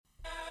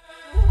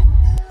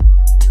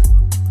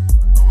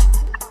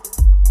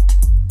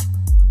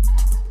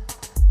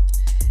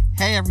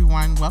Hey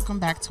everyone, welcome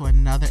back to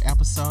another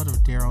episode of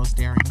Daryl's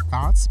Daring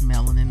Thoughts,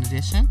 Melanin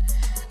Edition.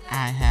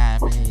 I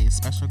have a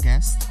special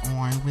guest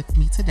on with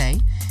me today,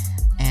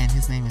 and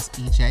his name is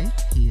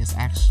EJ. He is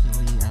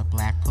actually a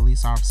black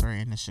police officer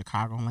in the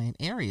Chicagoland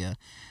area.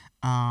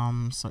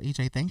 So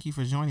EJ, thank you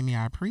for joining me.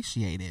 I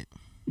appreciate it.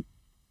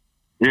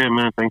 Yeah,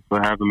 man, thanks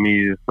for having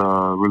me. It's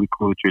really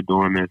cool that you're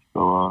doing this.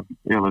 So,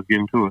 let's get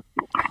into it.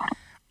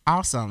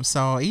 Awesome.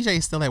 So EJ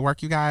is still at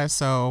work, you guys,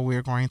 so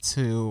we're going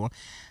to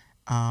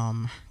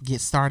get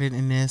started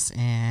in this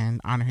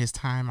and honor his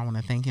time. I want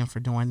to thank him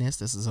for doing this.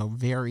 This is a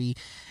very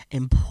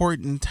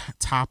important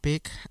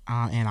topic,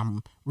 and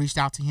I'm reached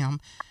out to him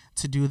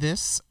to do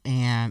this,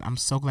 and I'm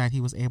so glad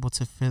he was able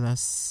to fit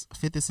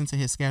this into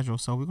his schedule.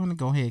 So we're going to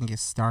go ahead and get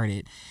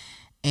started,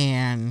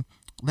 and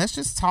let's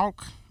just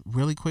talk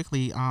really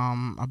quickly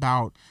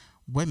about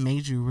what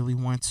made you really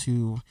want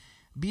to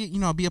be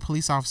a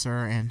police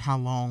officer and how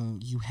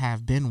long you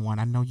have been one.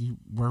 I know you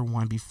were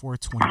one before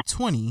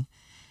 2020.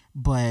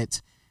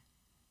 But,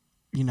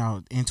 in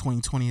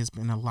 2020 has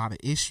been a lot of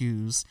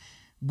issues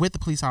with the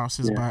police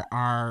officers, but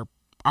our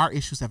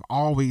issues have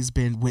always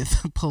been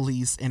with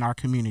police in our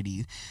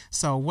community.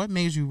 So what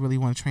made you really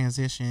want to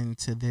transition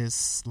to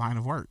this line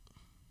of work?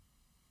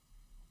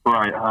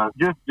 Right.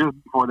 Just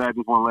before that,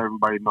 just want to let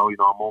everybody know, I'm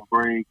on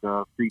break.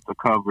 Streets are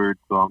covered,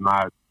 so I'm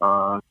not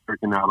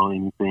searching out on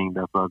anything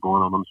that's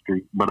going on the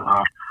street. But,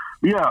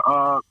 when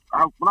I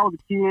was a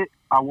kid,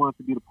 I wanted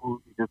to be the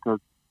police just because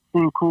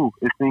seemed cool.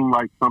 It seemed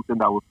like something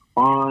that was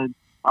fun.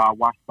 I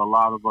watched a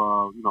lot of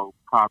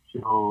cop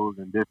shows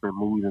and different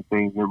movies and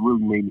things. It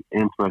really made me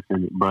interested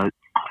in it. But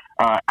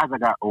as I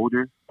got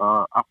older,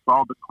 I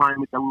saw the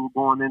climate that we were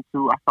going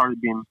into. I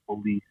started being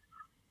police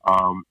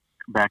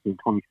back in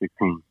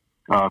 2016.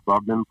 So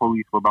I've been in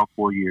police for about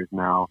 4 years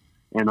now.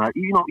 And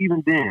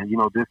even then,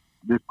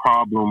 this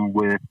problem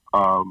with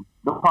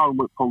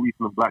police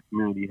in the black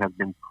community has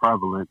been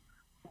prevalent.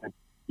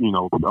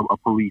 A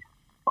police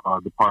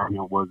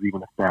department was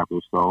even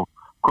established. So,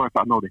 of course,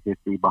 I know the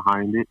history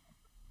behind it,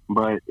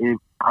 but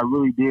I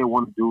really did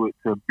want to do it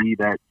to be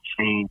that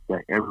change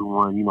that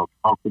everyone,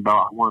 talked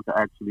about. I wanted to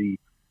actually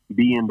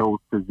be in those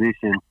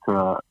positions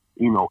to,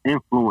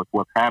 influence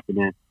what's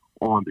happening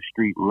on the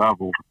street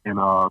level. And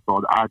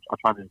so I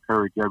try to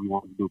encourage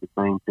everyone to do the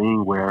same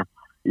thing where,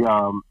 there's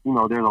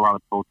a lot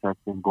of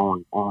protesting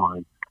going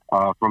on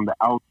from the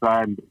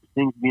outside and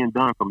things being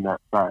done from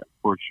that side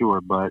for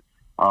sure. But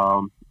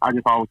I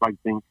just always like to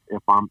think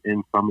if I'm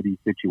in some of these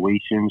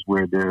situations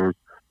where there's,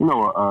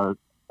 a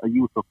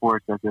use of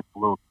force that's just a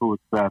little too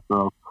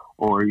excessive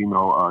or,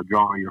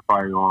 drawing your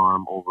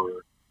firearm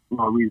over,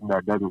 a reason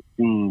that doesn't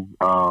seem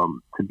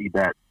to be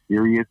that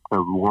serious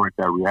to warrant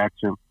that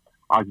reaction.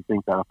 I just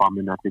think that if I'm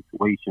in that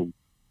situation,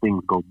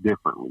 things go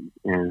differently.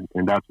 And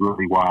that's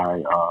really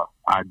why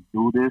I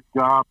do this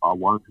job. I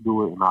want to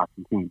do it and I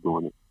continue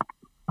doing it.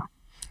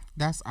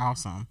 That's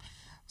awesome.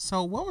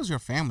 So what was your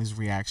family's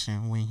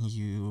reaction when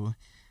you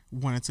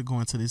wanted to go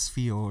into this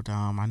field?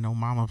 I know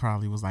Mama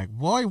probably was like,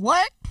 "Boy,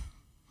 what?"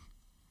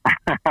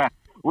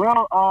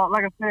 Well,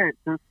 like I said,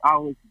 since I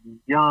was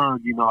young,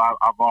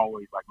 I've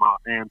always, like, my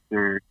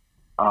answer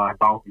has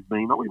always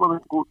been, what do you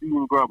want to go do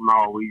when you grow up? And I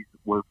always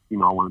was, I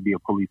want to be a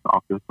police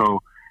officer.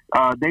 So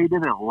they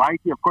didn't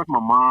like it. Of course, my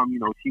mom,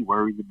 she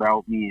worries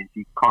about me and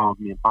she calls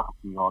me and talks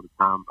to me all the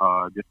time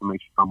just to make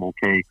sure I'm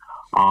okay.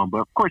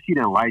 But of course, she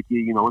didn't like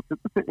it.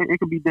 It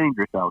could be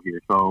dangerous out here.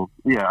 So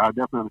yeah, I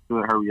definitely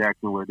understood her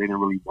reaction where they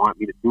didn't really want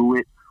me to do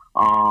it.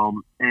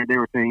 And they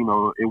were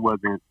saying, it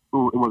wasn't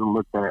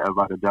looked at as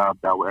like a job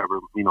that would ever,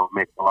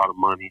 make a lot of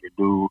money to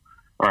do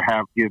or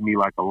give me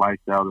like a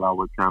lifestyle that I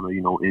would kind of,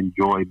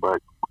 enjoy.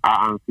 But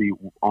I honestly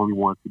only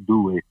want to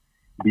do it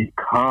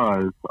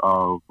because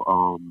of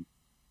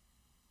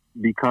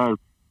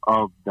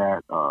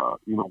that,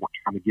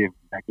 trying to give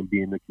back and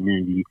be in the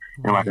community.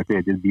 And like I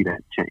said, just be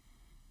that change.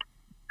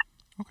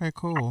 Okay,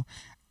 cool.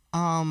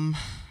 I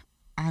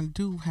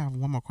do have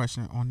one more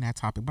question on that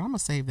topic, but I'm going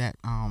to save that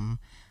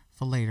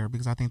for later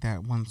because I think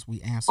that once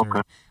we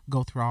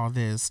go through all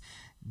this,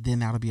 then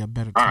that'll be a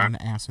better time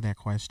to answer that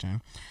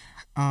question.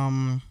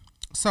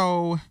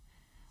 So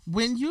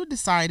when you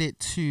decided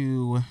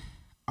to,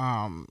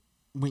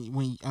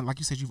 when like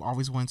you said, you've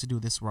always wanted to do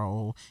this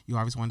role, you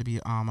always wanted to be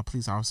a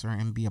police officer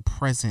and be a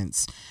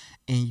presence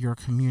in your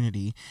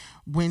community.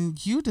 When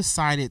you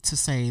decided to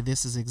say,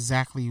 this is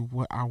exactly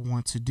what I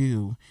want to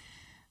do,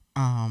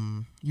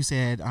 you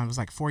said it was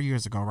like 4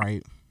 years ago,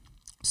 right?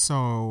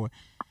 So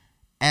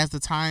as the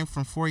time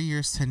from 4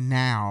 years to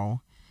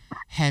now,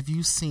 have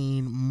you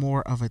seen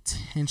more of a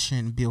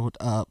tension build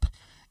up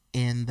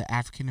in the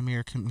African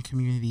American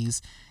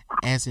communities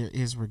as it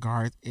is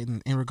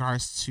in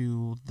regards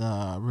to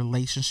the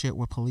relationship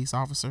with police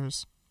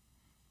officers?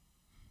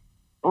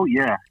 Oh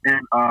yeah,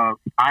 and I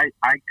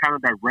kind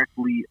of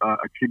directly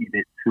attribute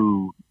it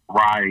to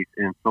rise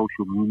in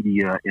social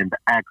media and the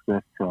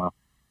access to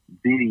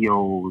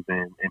videos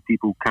and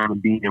people kind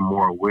of being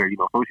more aware.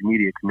 Social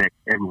media connects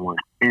everyone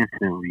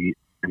instantly,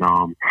 and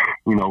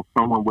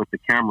someone with the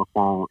camera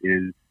phone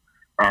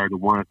are the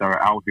ones that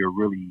are out here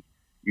really,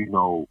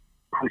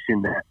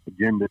 pushing that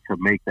agenda to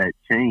make that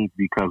change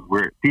because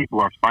people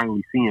are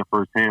finally seeing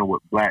firsthand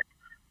what Black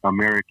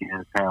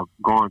Americans have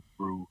gone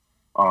through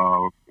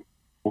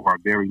for a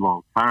very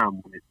long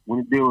time when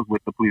it deals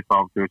with the police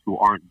officers who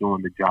aren't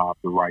doing the job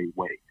the right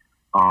way.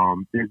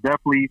 There's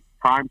definitely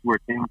times where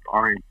things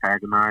are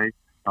antagonized,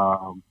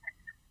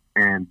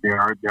 and there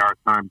are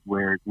times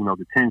where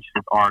the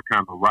tensions are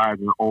kind of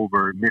rising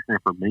over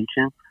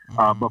misinformation.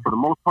 But for the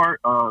most part,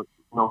 a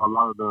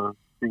lot of the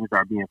things that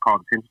are being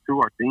called attention to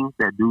are things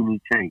that do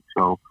need change.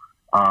 So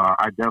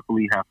I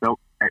definitely have felt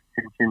that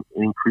tension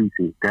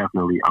increasing,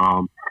 definitely.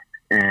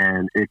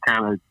 And it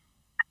kind of,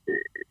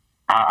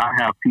 I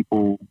have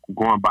people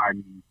going by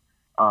me,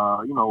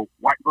 little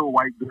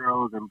white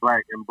girls and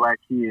black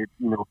kids,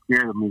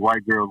 scared of me.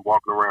 White girls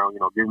walking around,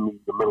 giving me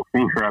the middle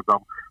finger as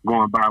I'm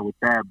going by with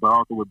that. But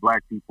also with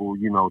Black people,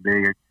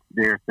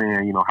 they're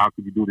saying, how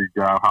could you do this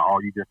job? How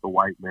are you just a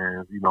white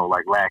man?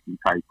 Like lackey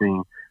type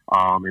thing.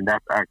 And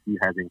that actually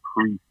has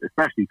increased,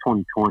 especially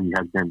 2020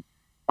 has been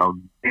a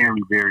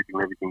very, very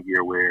significant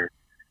year where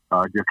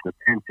just the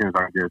tensions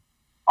are just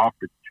off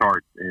the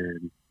charts,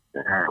 and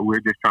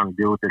we're just trying to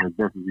deal with it as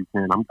best as we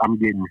can. I'm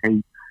getting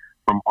hate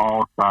from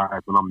all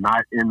sides, and I'm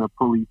not in the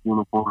police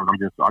uniform. I'm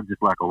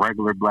just like a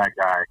regular Black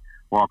guy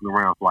walking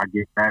around. So I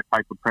get that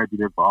type of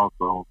prejudice. But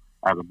also,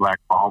 as a Black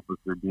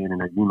officer being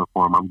in a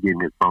uniform, I'm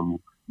getting it from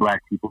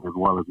Black people as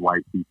well as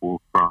white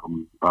people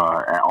from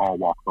at all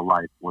walks of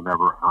life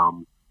whenever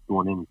I'm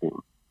doing anything.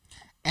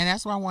 And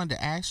that's why I wanted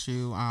to ask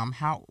you,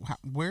 how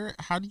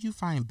do you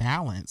find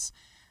balance?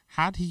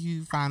 How do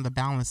you find the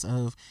balance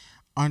of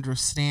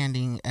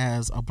understanding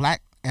as a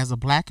black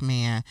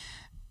man,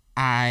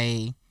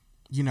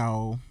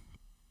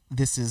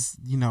 this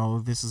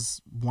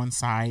is one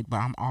side, but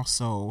I'm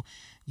also,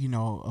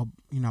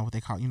 what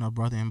they call,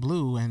 brother in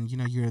blue, and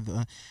you're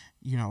the,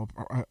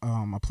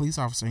 a police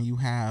officer, and you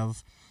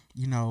have,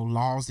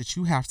 laws that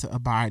you have to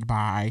abide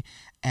by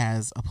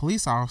as a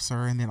police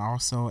officer, and then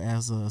also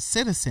as a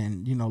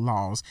citizen,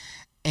 laws,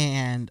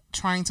 and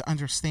trying to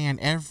understand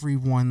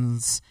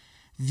everyone's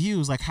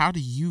views. Like, how do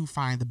you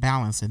find the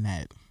balance in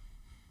that?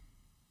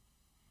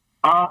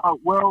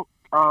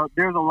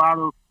 There's a lot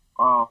of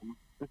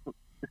this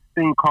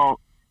thing called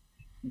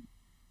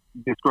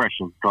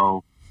discretion.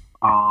 So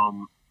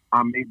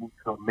I'm able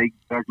to make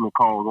judgment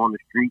calls on the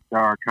street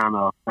that are kind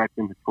of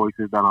affecting the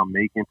choices that I'm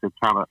making to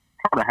try to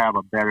have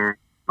a better,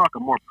 like a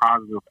more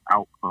positive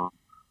outcome.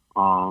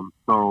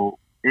 So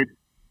it's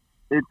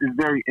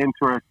very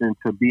interesting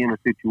to be in a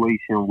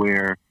situation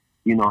where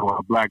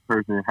a Black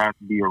person has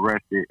to be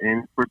arrested,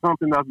 and for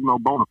something that's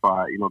bona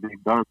fide.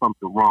 They've done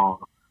something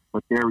wrong,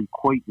 but they're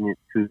equating it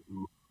to,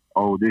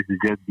 oh, this is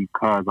just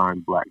because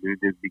I'm Black. This is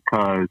just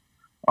because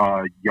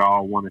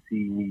y'all want to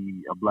see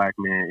me, a Black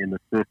man, in the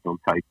system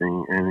type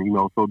thing.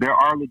 And so there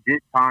are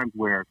legit times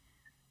where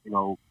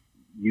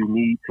you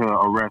need to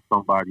arrest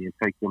somebody and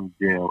take them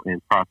to jail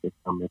and process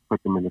them and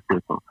put them in the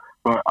system.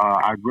 But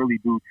I really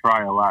do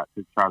try a lot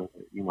to try to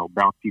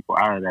bounce people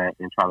out of that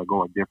and try to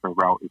go a different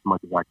route as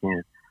much as I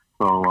can.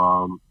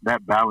 So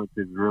that balance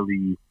is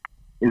really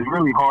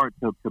hard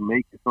to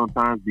make it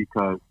sometimes,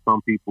 because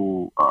some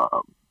people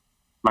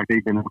like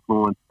they've been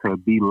influenced to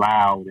be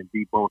loud and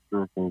be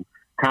boisterous and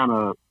kind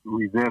of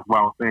resist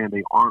while saying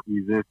they aren't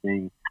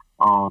resisting,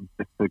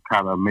 just to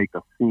kind of make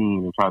a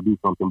scene and try to do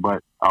something.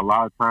 But a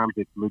lot of times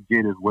it's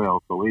legit as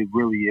well. So it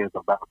really is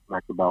about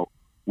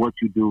what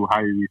you do, how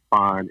you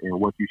respond, and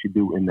what you should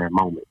do in that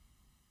moment.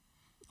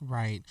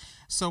 Right.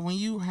 So when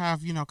you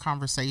have,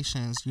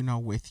 conversations,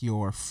 with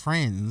your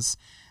friends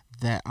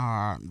that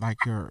are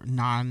like your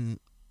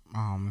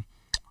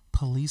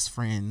police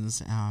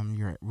friends,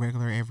 your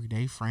regular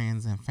everyday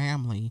friends and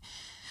family,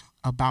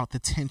 about the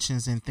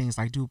tensions and things,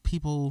 like, do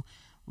people,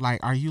 like,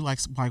 are you like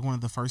one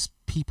of the first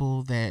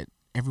people that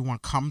everyone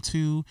come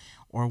to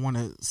or want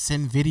to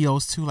send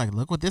videos to, like,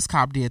 look what this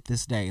cop did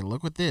this day,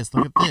 look at this,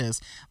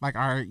 like,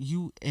 are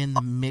you in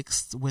the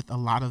mix with a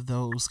lot of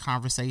those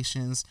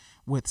conversations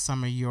with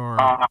some of your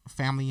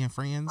family and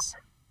friends?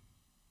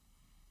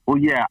 Well,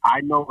 yeah, I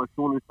know as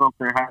soon as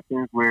something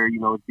happens where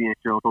it's being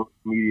shared on social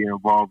media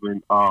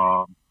involving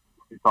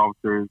police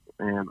officers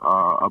and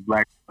a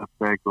Black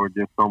suspect, or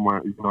just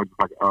someone, just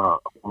like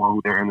someone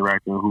who they're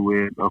interacting with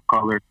who is of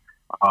color,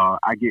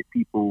 I get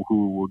people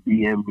who will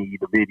DM me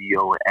the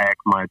video and ask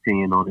my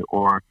opinion on it,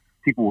 or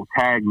people will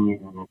tag me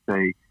and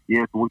say,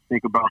 "Yes, what do you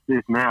think about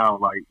this now?"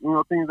 Like,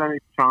 things that they're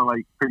trying to,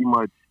 like, pretty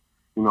much,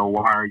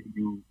 why are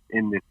you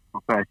in this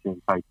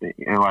profession type thing.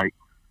 And, like,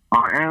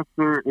 my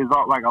answer is,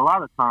 like, a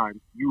lot of times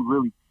you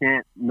really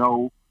can't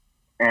know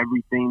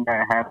everything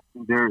that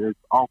happens.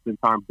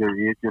 Oftentimes there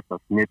is just a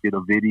snippet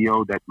of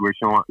video that we're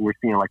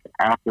seeing like the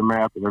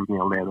aftermath of everything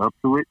that led up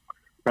to it.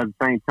 But at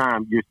the same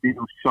time, you're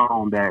still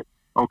shown that,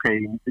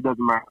 okay, it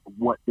doesn't matter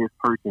what this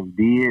person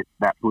did,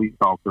 that police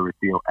officer is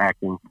still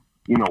acting,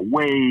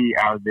 way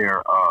out of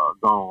their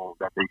zone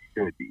that they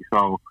should be.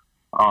 So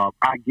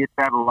I get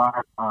that a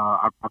lot.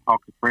 I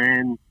talk to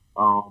friends,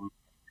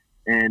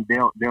 and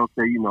they'll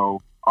say,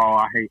 oh,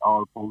 I hate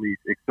all the police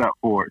except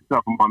for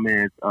my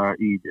man's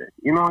EJ.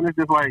 You know, and it's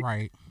just like,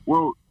 Right.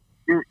 well,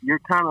 you're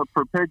kind of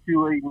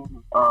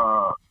perpetuating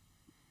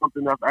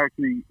something that's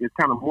actually is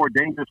kind of more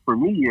dangerous for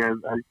me as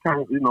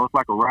kind of, you know, it's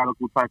like a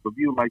radical type of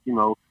view, like, you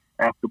know,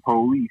 F the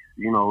police,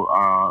 you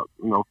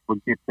know,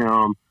 forget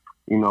them,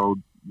 you know,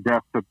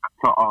 death to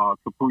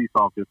police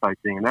officers type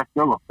thing, and that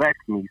still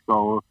affects me.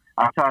 So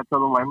I try to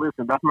tell them, like,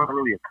 listen, that's not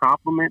really a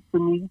compliment to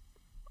me,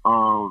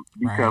 because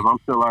Right. I'm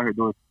still out here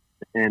doing,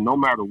 and no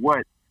matter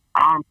what,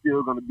 I'm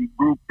still going to be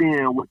grouped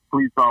in with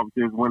police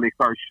officers when they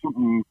start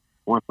shooting.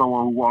 When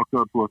someone who walks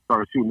up to us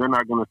starts shooting, they're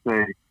not going to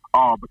say,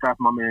 "Oh, but that's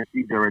my man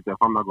CJ right there.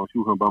 So I'm not going to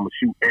shoot him, but I'm going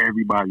to shoot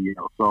everybody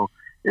else." So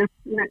I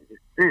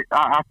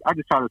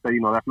just try to say,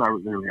 you know, that's not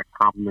really a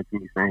compliment to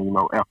me saying, you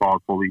know, F all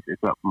police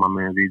except for my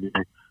man CJ.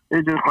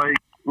 It's just like,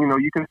 you know,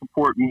 you can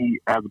support me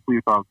as a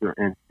police officer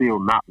and still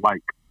not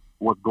like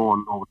what's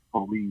going on with the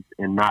police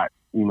and not,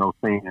 you know,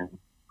 saying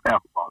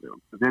F all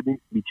them. So that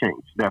needs to be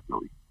changed,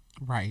 definitely.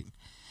 Right.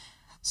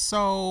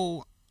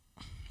 So,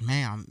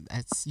 man,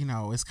 that's, you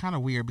know, it's kind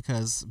of weird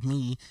because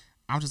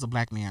I'm just a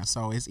black man,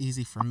 so it's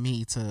easy for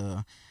me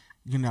to,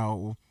 you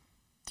know,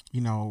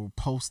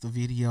 post the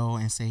video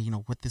and say, you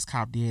know, what this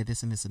cop did,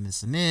 this and this and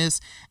this and this,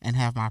 and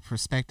have my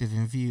perspective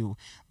in view.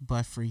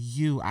 But for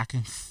you,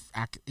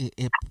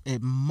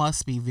 it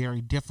must be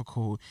very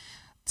difficult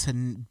to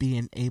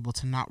being able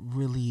to not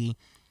really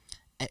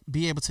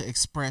be able to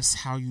express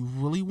how you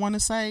really want to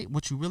say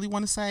what you really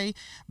want to say,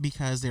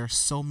 because there are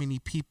so many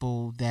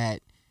people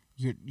that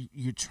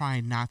you're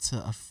trying not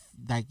to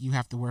like, you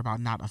have to worry about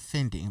not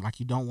offending. Like,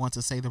 you don't want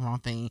to say the wrong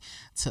thing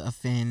to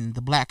offend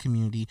the black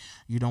community.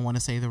 You don't want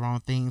to say the wrong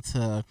thing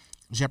to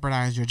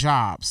jeopardize your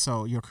job,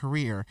 so your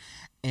career.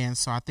 And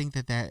so I think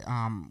that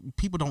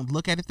people don't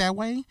look at it that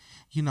way.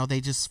 You know,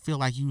 they just feel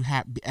like you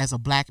have, as a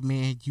black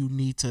man, you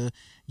need to,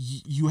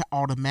 you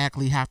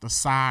automatically have to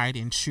side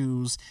and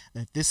choose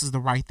that this is the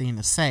right thing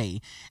to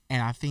say.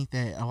 And I think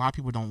that a lot of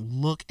people don't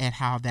look at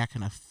how that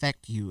can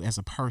affect you as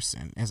a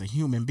person, as a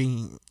human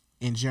being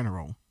in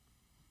general.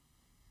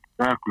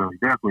 Definitely,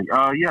 definitely.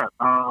 Yeah.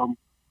 I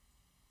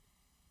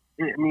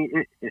mean,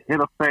 it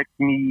affects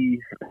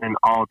me in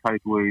all types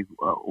of ways,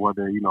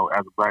 whether, you know, as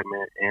a black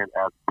man and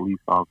as a police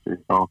officer.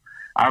 So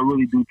I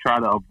really do try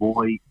to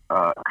avoid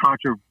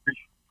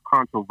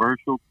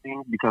controversial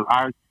things, because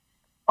I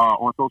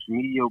on social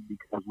media,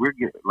 because we're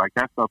getting like,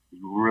 that stuff is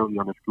really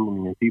under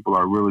scrutiny, and people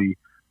are really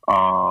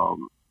are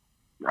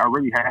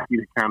really happy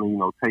to kind of, you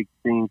know, take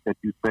things that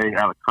you say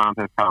out of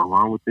context, how to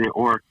run with it,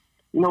 or,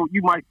 you know,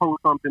 you might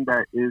post something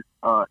that is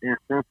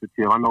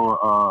insensitive. I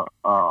know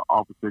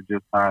officer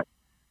just had,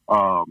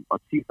 a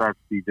chief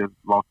actually just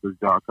lost his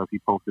job because he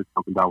posted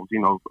something that was, you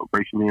know,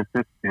 racially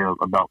insensitive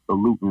about the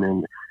looting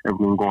and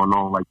everything going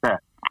on like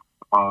that.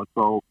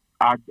 So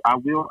I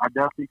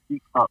definitely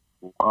speak up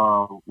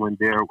when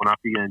I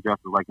see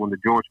injustice, like when the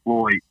George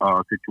Floyd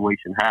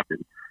situation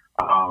happened.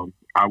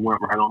 I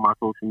went right on my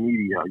social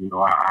media. You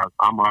know,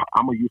 I'm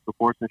a use of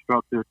force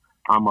instructor.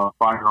 I'm a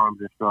firearms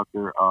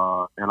instructor,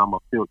 and I'm a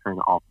field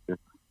training officer.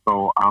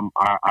 So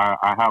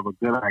I have a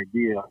good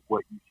idea of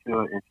what you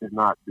should and should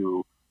not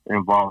do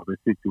involved in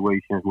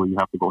situations where you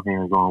have to go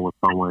hands on with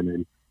someone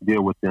and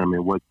deal with them,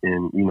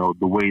 and you know,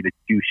 the way that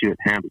you should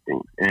handle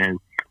things. And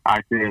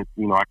I said,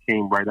 you know, I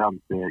came right out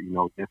and said, you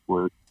know, this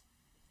was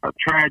a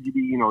tragedy.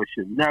 You know, it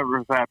should never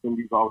have happened.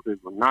 These officers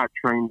were not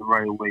trained the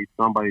right way.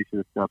 Somebody should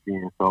have stepped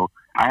in. So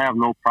I have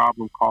no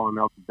problem calling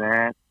out the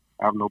bad.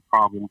 I have no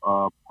problem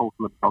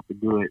posting about the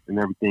good and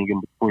everything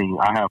in between.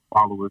 I have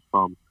followers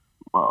from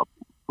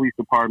police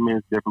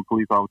departments, different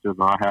police officers,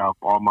 and I have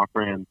all my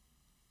friends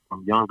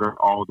from younger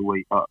all the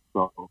way up.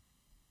 So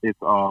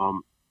it's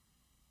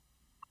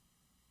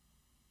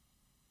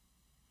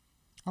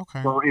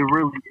Okay. so it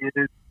really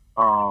is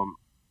um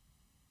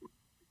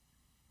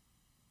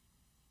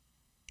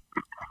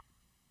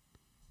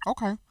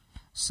Okay.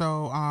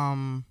 So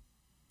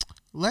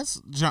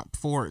let's jump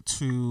forward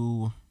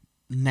to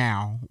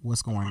now,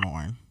 what's going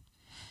on.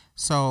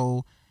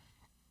 So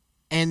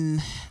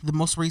in the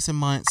most recent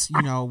months,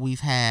 you know, we've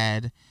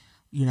had,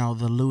 you know,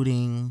 the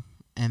looting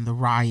and the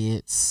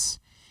riots,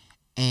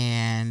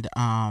 and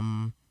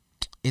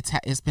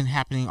it's been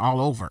happening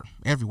all over,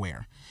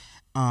 everywhere.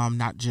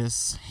 Not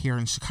just here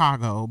in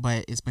Chicago,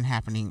 but it's been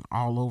happening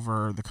all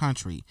over the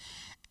country.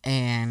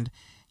 And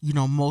you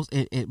know, most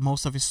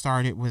of it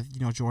started with,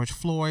 you know, George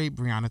Floyd,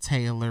 Breonna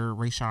Taylor,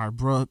 Rayshard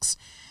Brooks,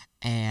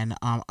 and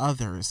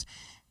others.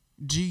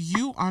 Do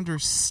you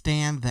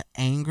understand the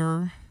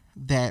anger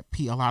that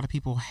a lot of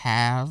people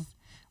have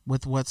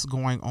with what's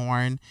going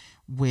on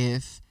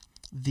with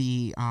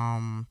the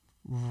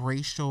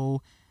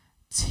racial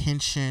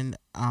tension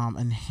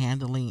and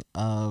handling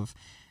of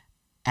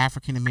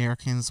African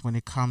Americans when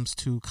it comes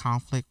to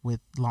conflict with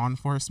law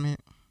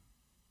enforcement?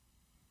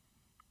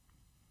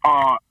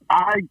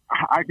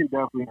 I can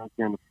definitely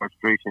understand the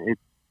frustration.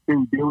 It's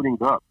been building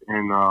up,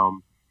 and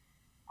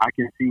I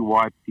can see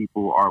why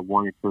people are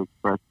wanting to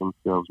express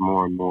themselves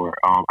more and more.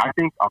 I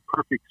think a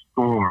perfect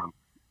storm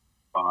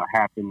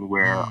happened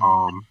where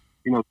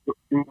this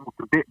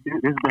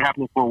has been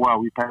happening for a while.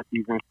 We've had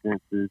these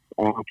instances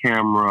on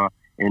camera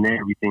and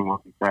everything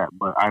like that.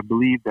 But I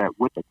believe that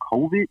with the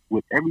COVID,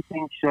 with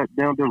everything shut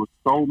down, there was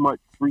so much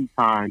free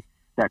time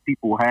that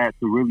people had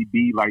to really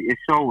be like, it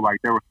showed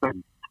like there were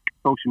certain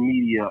social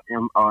media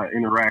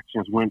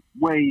interactions went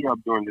way up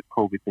during this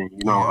COVID thing.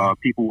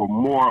 People were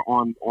more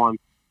on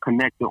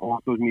connected on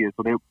social media.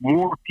 So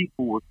more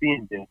people were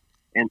seeing this.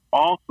 And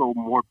also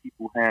more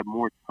people had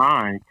more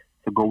time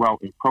to go out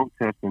and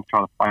protest and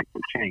try to fight for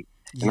change.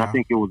 Yeah. And I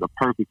think it was a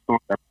perfect storm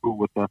that proved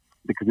with us,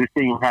 because this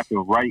thing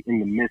happened right in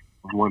the midst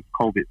of when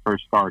COVID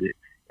first started.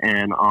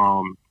 And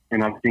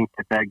I think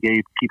that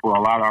gave people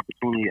a lot of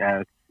opportunity,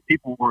 as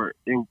people were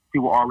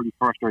already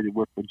frustrated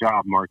with the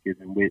job market,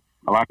 and with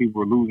a lot of people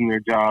were losing their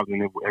jobs,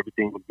 and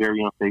everything was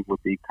very unsafe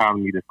with the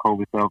economy, this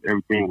COVID stuff,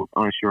 everything was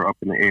unsure, up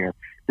in the air.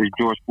 This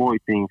George Floyd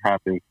thing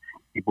happened.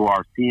 People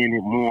are seeing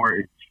it more,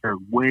 it's shared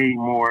way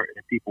more,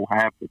 and people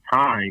have the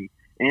time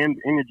and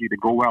energy to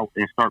go out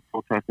and start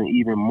protesting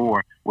even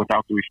more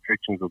without the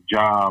restrictions of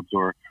jobs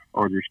or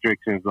the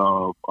restrictions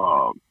of,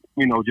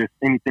 just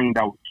anything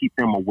that would keep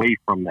them away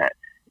from that.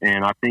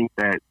 And I think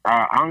that,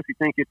 I honestly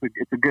think it's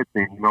a good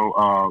thing,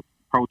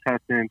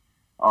 protesting,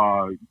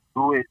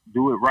 do it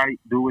right,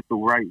 do it the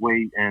right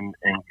way, and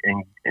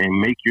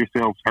make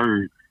yourselves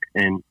heard,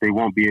 and they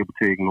won't be able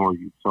to ignore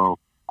you. So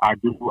I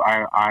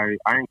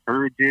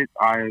encourage it.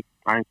 I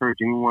encourage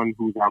anyone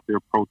who's out there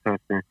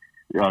protesting,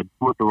 do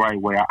it the right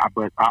way.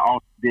 But I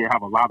also did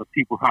have a lot of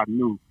people I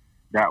knew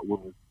that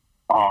was,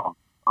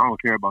 I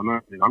don't care about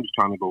nothing. I'm just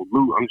trying to go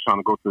loot. I'm just trying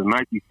to go to the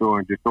Nike store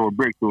and just throw a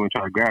brick through and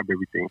try to grab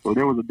everything. So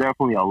there was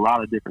definitely a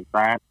lot of different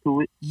sides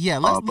to it. Yeah,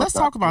 let's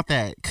talk about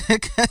that.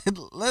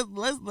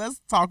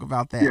 let's talk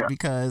about that,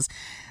 because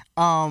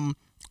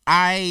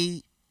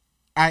I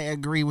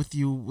agree with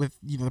you with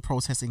the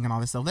protesting and all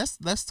this stuff.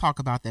 Let's talk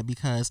about that,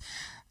 because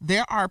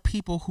there are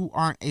people who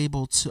aren't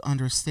able to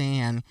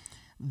understand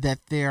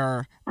that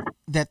the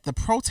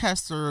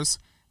protesters,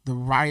 the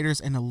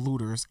rioters, and the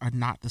looters are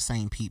not the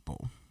same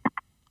people.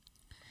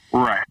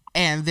 Right.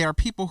 And there are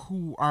people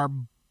who are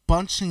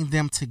bunching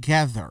them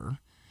together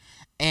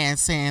and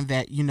saying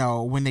that,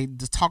 when they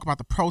talk about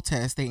the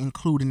protest, they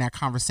include in that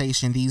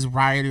conversation these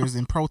rioters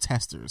and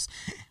protesters,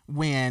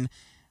 when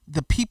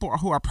the people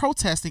who are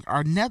protesting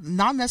are not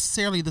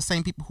necessarily the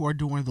same people who are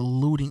doing the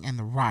looting and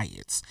the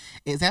riots.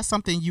 Is that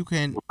something you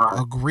can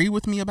agree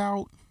with me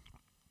about?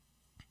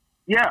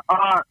 Yeah,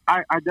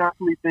 I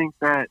definitely think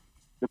that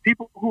the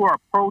people who are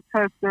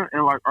protesting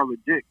and are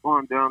legit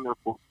going down there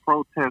for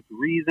protest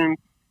reasons,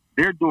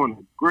 they're doing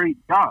a great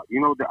job.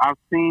 I've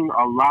seen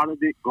a lot of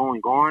it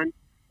going on,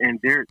 and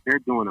they're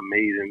doing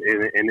amazing,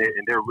 and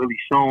they're really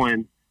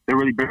showing, they're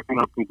really bringing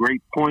up some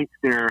great points.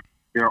 They're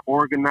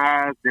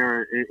organized.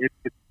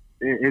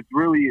 It's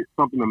really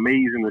something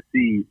amazing to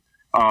see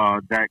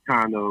that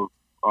kind of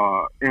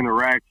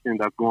interaction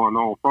that's going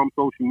on from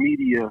social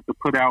media to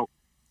put out,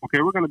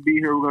 okay, we're going to be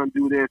here, we're going to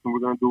do this, and we're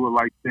going to do it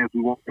like this.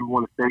 We want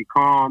everyone to stay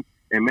calm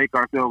and make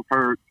ourselves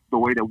heard the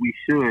way that we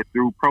should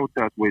through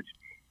protest, which,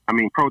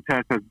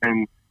 protest has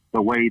been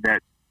the way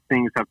that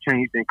things have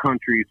changed in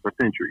countries for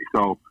centuries.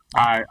 So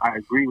I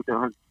agree with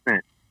that 100%.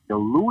 The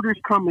looters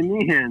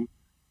coming in,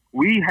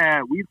 we've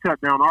shut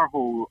down our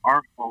whole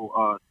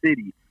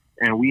city,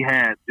 and we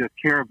had just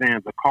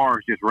caravans of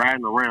cars just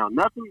riding around.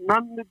 Nothing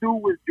to do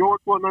with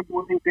George Floyd, nothing to do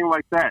with anything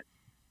like that.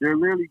 They're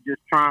literally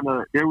just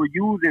they were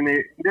using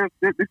it.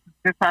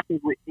 This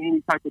happens with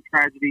any type of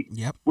tragedy,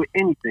 with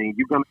anything.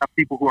 You're going to have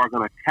people who are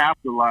going to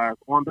capitalize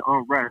on the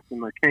unrest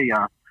and the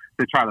chaos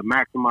to try to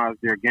maximize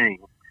their gains,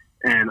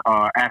 and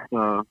at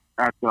the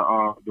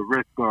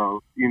risk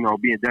of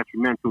being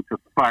detrimental to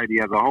society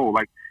as a whole.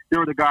 Like, there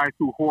were the guys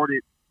who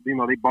hoarded, they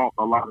bought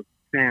a lot of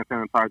hand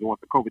sanitizer once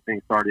the COVID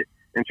thing started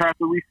and tried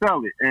to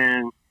resell it,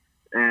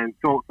 and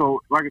so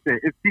like I said,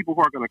 it's people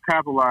who are going to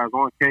capitalize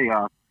on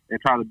chaos and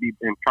try to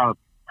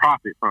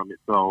profit from it.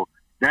 So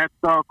that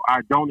stuff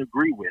I don't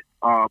agree with.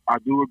 I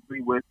do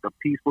agree with the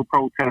peaceful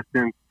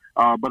protesting,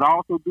 but I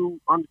also do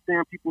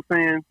understand people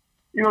saying,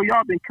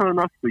 y'all been killing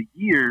us for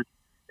years,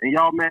 and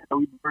y'all mad that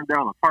we burned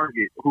down a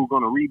Target who's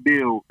going to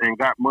rebuild and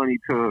got money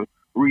to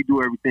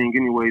redo everything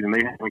anyways, and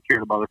they haven't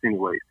cared about us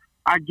anyways.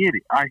 I get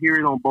it. I hear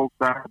it on both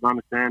sides. I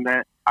understand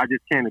that. I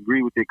just can't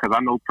agree with it, because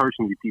I know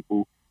personally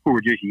people who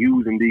are just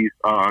using these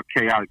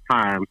chaotic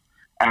times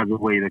as a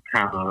way to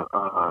kind of,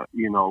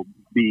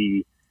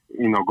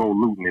 go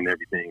looting and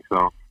everything.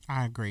 So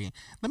I agree.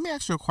 Let me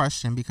ask you a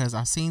question, because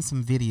I've seen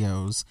some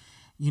videos.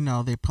 When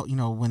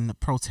the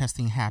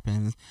protesting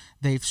happens,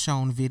 they've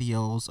shown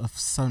videos of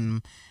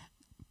some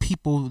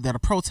people that are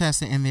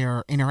protesting and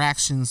their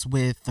interactions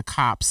with the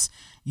cops,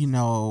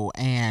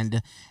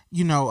 and,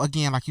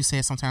 again, like you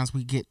said, sometimes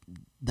we get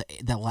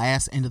the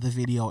last end of the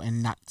video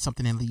and not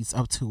something that leads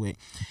up to it.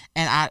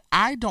 And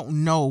I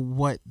don't know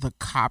what the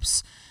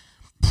cops'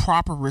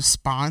 proper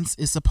response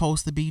is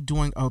supposed to be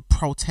during a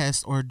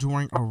protest or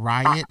during a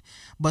riot,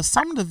 but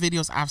some of the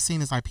videos I've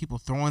seen is like people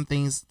throwing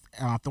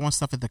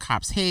stuff at the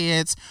cops'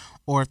 heads,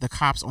 or if the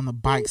cops on the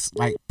bikes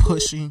like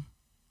pushing.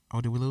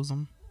 Oh, did we lose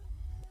them?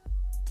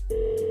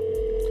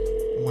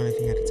 What if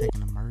he had to take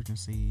an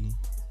emergency?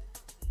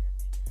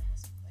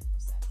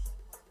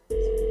 Yeah.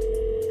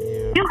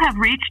 You have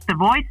reached the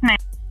voicemail.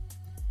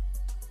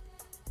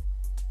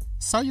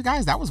 So you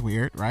guys, that was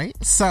weird, right?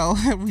 So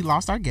we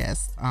lost our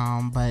guest.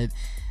 But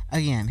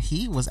again,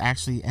 he was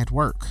actually at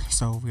work,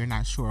 so we're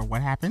not sure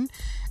what happened.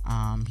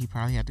 He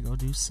probably had to go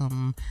do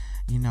some,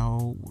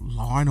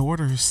 law and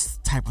orders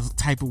type of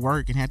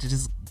work, and had to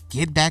just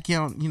get back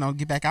out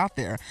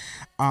there.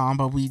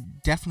 But we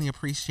definitely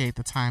appreciate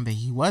the time that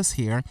he was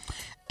here,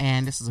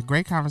 and this is a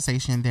great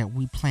conversation that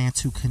we plan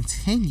to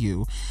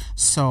continue.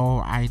 So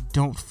I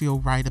don't feel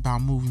right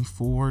about moving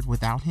forward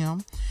without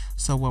him.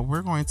 So what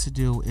we're going to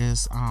do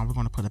is we're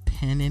going to put a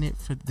pin in it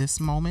for this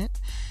moment,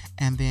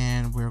 and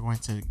then we're going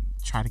to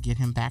try to get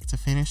him back to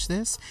finish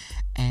this.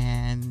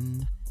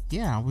 And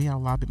yeah, we have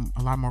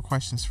a lot more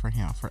questions for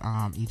him, for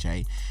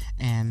EJ,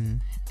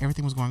 and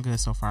everything was going good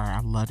so far.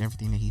 I loved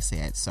everything that he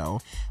said.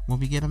 So when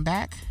we get him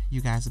back,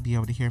 you guys will be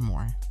able to hear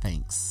more.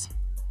 Thanks.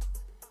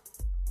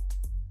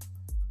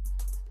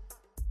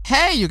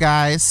 Hey, you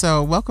guys.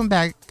 So welcome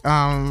back,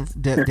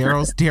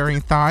 Daryl's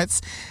Daring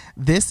Thoughts.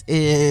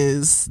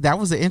 That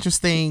was an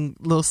interesting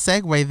little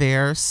segue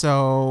there.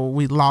 So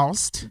we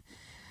lost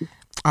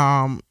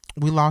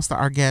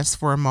our guest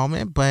for a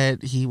moment,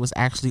 but he was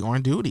actually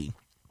on duty.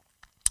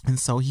 And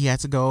so he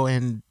had to go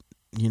and,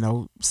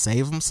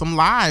 save him some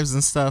lives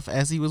and stuff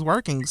as he was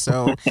working.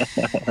 So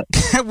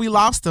we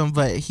lost him,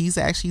 but he's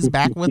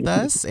back with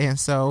us. And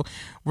so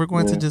we're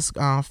going to just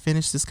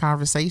finish this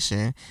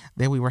conversation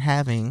that we were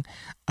having.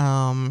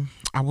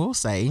 I will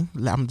say,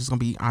 I'm just going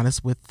to be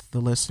honest with the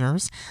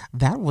listeners,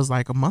 that was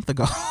like a month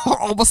ago,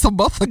 almost a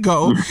month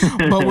ago,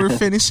 but we're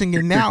finishing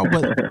it now.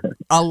 But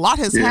a lot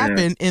has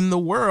happened in the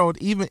world,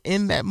 even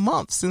in that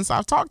month since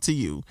I've talked to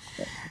you.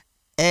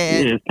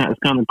 And it's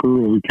kind of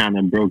cool that we kind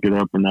of broke it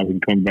up and now we can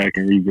come back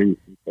and revisit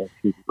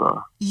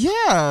stuff.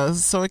 Yeah,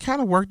 so it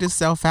kind of worked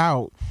itself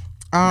out.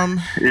 But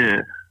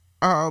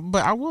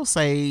I will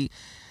say,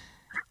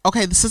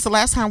 okay, since the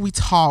last time we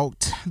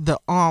talked, the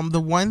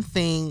one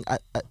thing,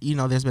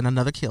 there's been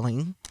another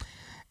killing,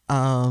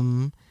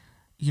 of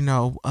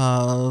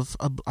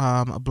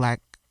a black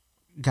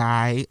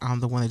guy,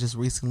 the one that just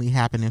recently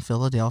happened in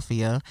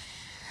Philadelphia,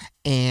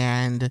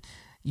 and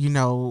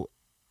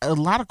a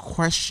lot of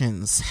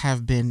questions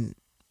have been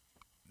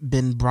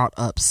brought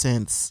up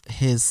since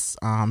his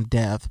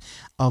death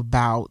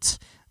about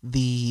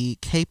the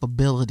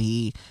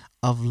capability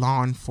of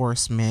law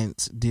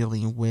enforcement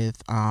dealing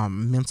with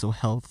mental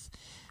health,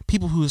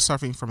 people who are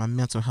suffering from a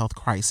mental health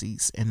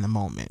crisis in the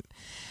moment.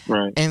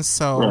 Right. And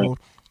so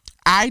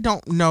I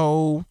don't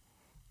know,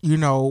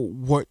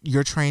 what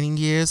your training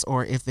is,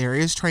 or if there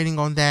is training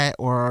on that,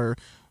 or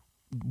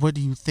what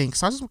do you think?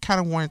 So I just kind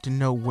of wanted to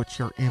know what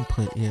your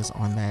input is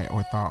on that,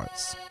 or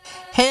thoughts.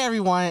 Hey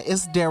everyone,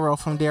 it's Daryl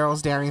from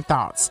Daryl's Daring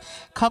Thoughts.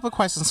 Couple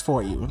questions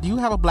for you. Do you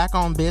have a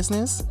black-owned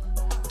business?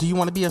 Do you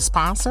want to be a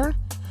sponsor?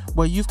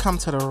 Well, you've come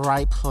to the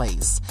right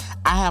place.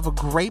 I have a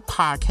great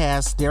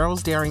podcast,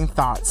 Daryl's Daring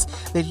Thoughts,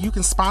 that you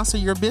can sponsor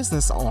your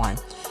business on.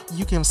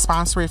 You can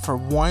sponsor it for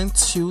 1,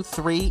 2,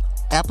 3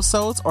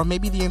 episodes, or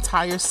maybe the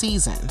entire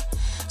season.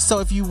 So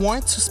if you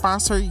want to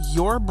sponsor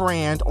your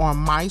brand on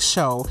my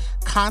show,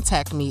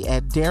 contact me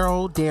at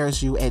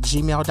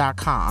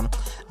daryldaresyou@gmail.com.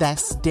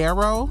 That's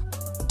Daryl,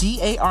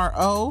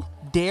 DARO,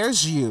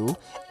 dares you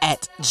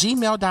at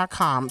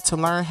gmail.com to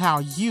learn how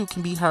you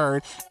can be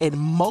heard in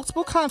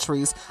multiple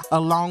countries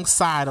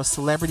alongside of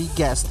celebrity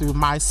guests through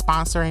my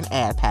sponsor and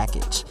ad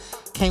package.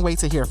 Can't wait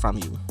to hear from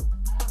you.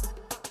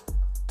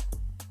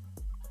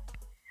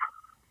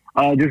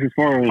 Just as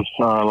far as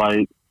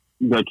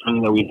the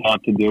training that we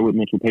have to deal with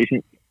mental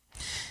patients.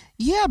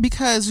 Yeah,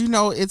 because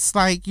it's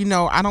like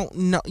I don't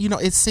know.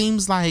 It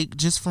seems like,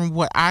 just from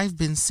what I've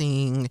been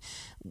seeing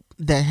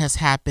that has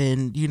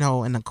happened,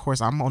 and of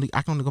course I can only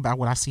go by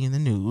what I see in the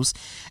news,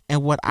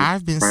 and what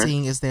I've been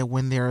seeing is that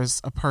when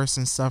there's a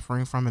person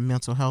suffering from a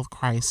mental health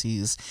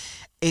crisis,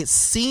 it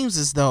seems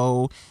as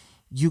though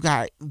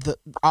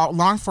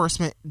law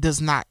enforcement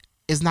is not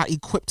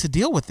equipped to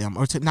deal with them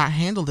or to not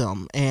handle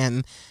them.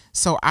 And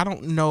so I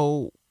don't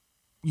know,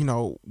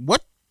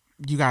 what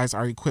you guys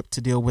are equipped to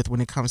deal with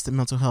when it comes to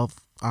mental health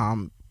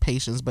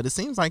patients, but it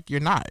seems like you're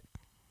not.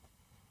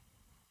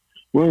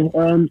 Well,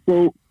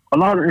 so a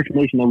lot of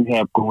information that we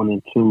have going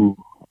into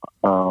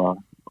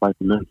like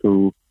the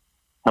mental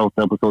health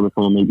episode that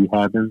someone may be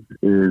having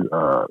is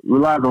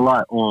relies a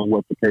lot on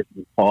what the patient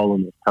is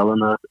calling is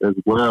telling us as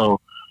well.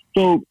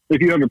 So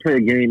if you ever play a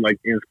game like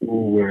in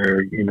school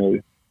where,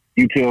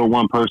 you tell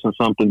one person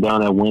something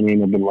down at one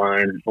end of the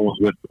line and someone's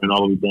whispering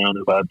all the way down,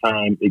 and by the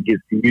time it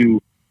gets to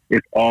you,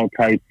 it's all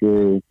types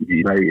of,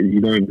 you don't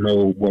even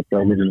know what the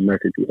original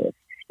message was.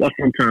 That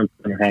sometimes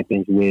kind of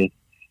happens with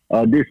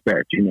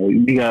dispatch.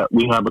 We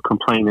have a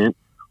complainant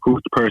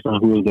who's the person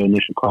who is the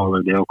initial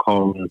caller. They'll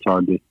call into our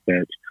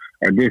dispatch.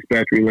 Our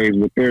dispatch relays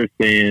what they're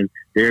saying.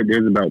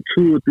 There's about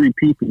 2 or 3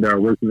 people that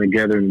are working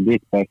together in the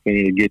dispatch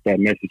center to get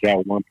that message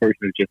out. One person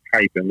is just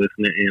typing,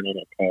 listening in on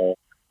a call.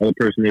 Other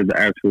person is the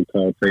actual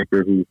call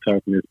taker who's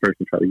talking to this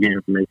person, trying to get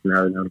information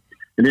out of them.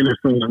 And then there's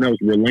someone else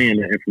relaying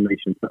that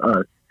information to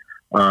us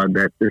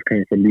that this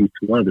came from these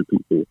two other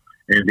people.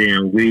 And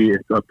then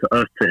it's up to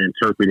us to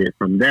interpret it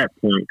from that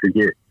point to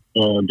get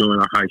during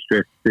a high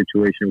stress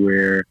situation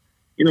where,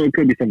 it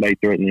could be somebody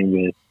threatening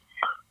with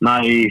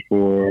knife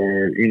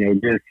or,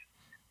 just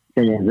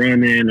someone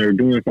running or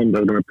doing something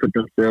that's going to put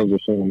themselves or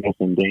someone else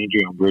in danger.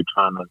 And we're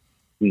trying to,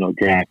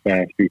 drive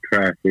fast through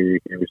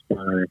traffic and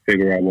respond and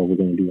figure out what we're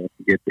going to do once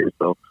we get there.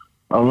 So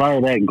a lot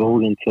of that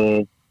goes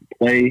into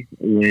play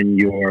when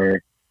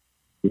you're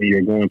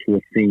going to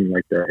a scene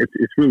like that.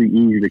 It's really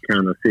easy to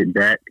kind of sit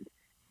back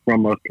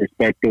from a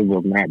perspective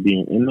of not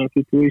being in that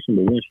situation,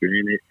 but once you're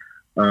in it,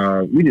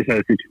 we just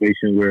had a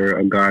situation where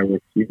a guy was,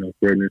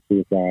 threatening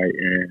suicide,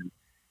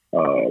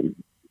 and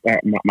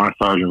my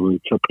sergeant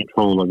really took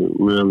control of it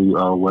really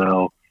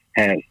well.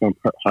 Had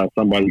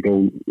somebody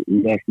go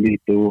left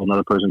lethal,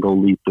 another person go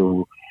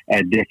lethal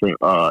at different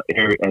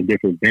at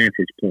different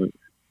vantage points,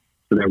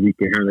 so that we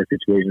could handle the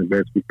situation as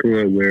best we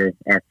could. Where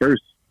our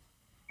first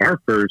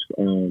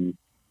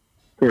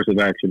course of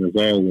action is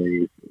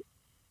always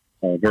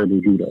verbal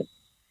judo.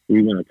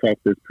 We're going to talk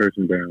this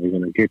person down. We're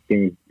going to get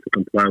them to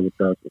comply with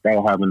us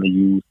without having to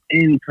use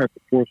any type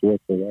of force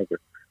whatsoever.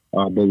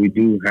 But we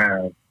do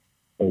have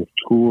those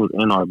tools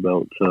in our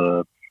belt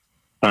to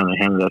kind of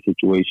handle that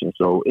situation.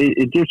 So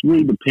it just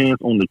really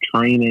depends on the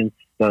training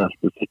that a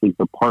specific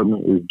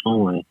department is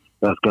doing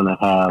that's going to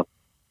have,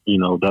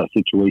 that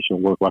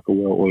situation work like a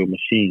well-oiled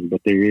machine.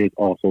 But there is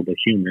also the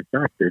human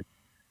factor,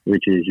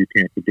 which is you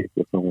can't predict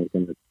what someone's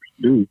going to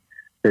do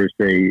per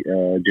se,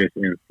 just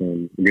in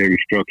some very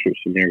structured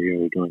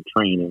scenarios during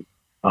training.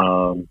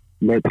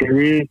 But there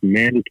is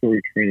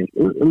mandatory training,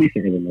 at least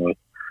in Illinois,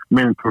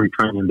 mandatory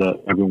training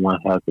that everyone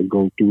has to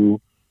go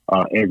through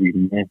every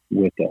month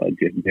with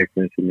just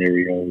different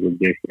scenarios with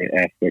different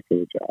aspects of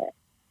the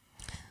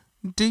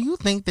job. Do you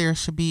think there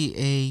should be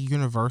a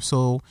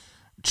universal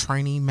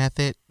training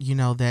method,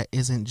 that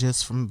isn't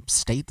just from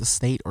state to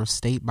state or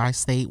state by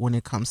state when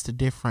it comes to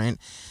different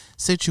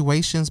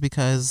situations?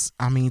 Because,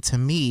 to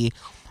me,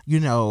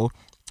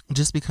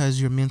 just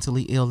because you're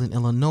mentally ill in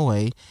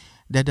Illinois,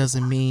 that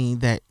doesn't mean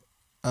that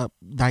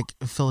like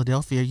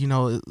Philadelphia,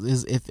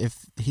 is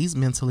if he's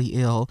mentally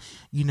ill,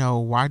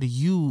 why do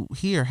you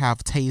here have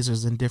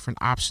tasers and different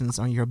options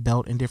on your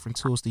belt and different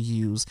tools to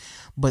use,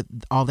 but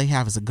all they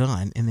have is a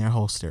gun in their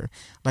holster?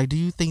 Like, do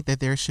you think that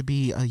there should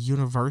be a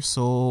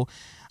universal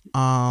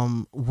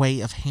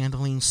way of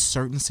handling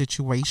certain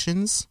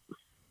situations?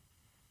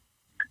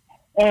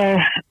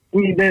 That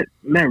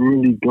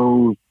really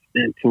goes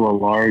into a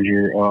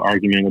larger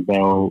argument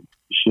about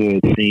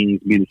should things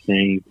be the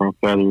same from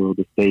federal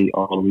to state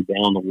all the way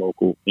down to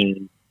local.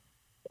 And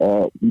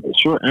the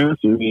short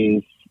answer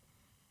is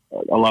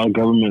a lot of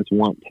governments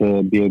want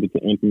to be able to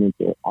implement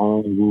their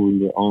own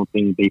rules, their own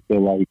things. They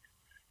feel like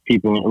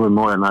people in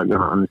Illinois are not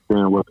going to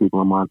understand what people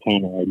in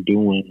Montana are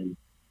doing.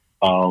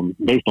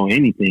 Based on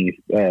anything,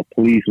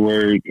 police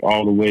work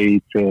all the way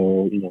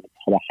to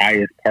the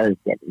highest part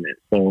of government.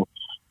 So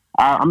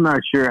I'm not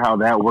sure how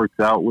that works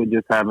out with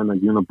just having a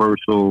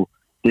universal,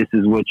 this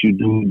is what you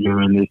do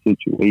during this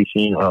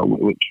situation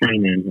with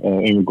training,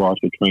 in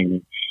regards to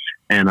training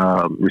and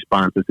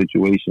responding to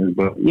situations.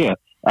 But yeah,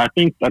 I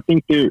think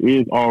there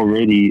is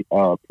already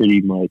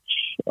pretty much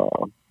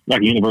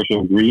like a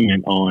universal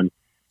agreement on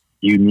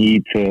we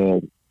need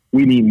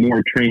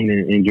more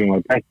training in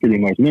general. That's pretty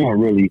much, no one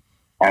really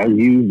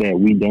argue that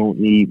we don't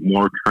need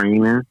more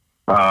training.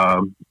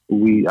 I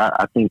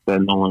think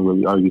that no one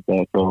really argues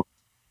that. So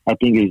I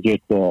think it's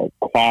just the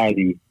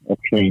quality of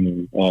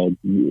training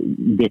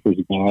differs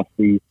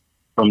vastly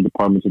from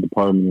department to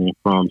department and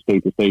from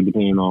state to state,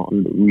 depending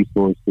on the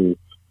resources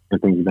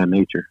and things of that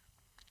nature.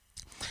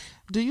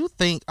 Do you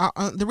think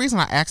the reason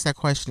I asked that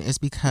question is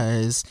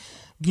because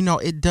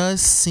it does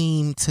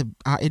seem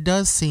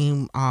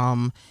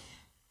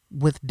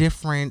with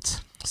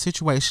different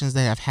situations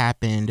that have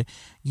happened,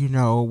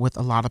 with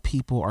a lot of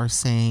people are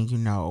saying,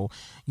 with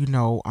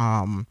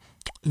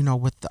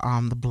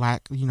the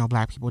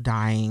black people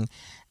dying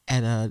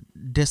at a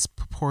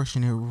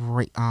disproportionate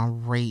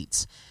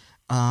rate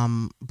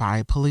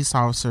by police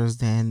officers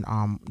than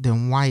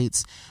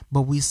whites,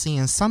 but we see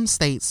in some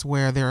states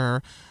where there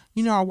are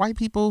white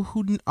people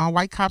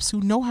white cops who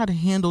know how to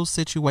handle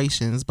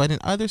situations, but in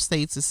other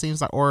states it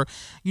seems like, or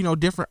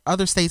different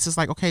other states, it's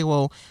like, okay,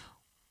 well,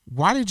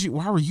 why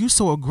were you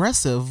so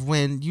aggressive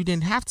when you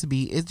didn't have to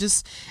be?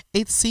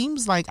 It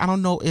seems like, I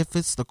don't know if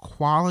it's the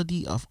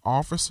quality of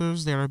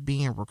officers that are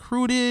being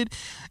recruited,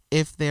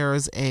 if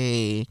there's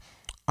a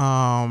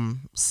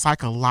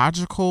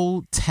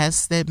psychological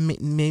test that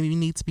maybe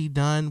needs to be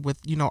done with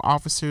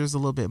officers a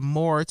little bit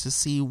more to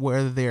see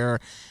what their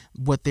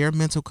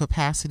mental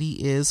capacity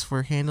is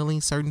for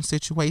handling certain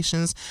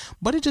situations.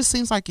 But it just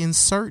seems like in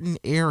certain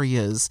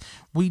areas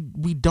we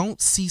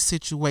don't see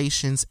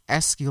situations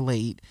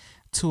escalate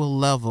to a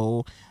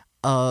level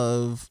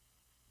of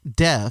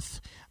death,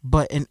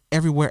 but in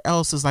everywhere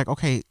else is like,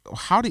 okay,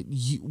 how did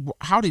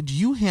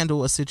you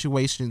handle a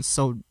situation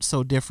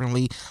so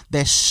differently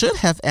that should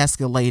have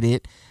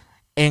escalated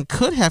and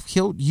could have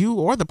killed you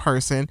or the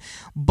person,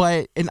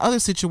 but in other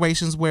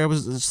situations where it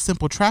was a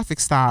simple traffic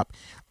stop,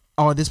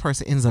 or this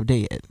person ends up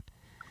dead.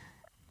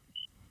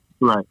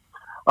 Right.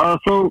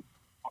 So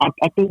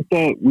I think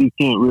that we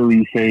can't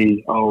really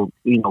say, oh,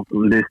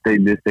 this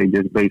state,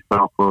 just based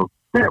off of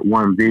that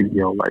one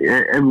video. Like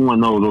everyone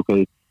knows,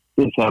 okay,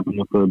 this happened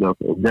in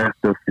Philadelphia. That's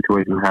the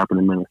situation that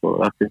happened in Minnesota.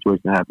 That's the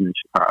situation that happened in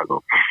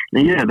Chicago.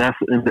 And yeah, that's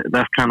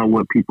kind of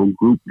what people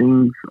group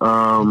things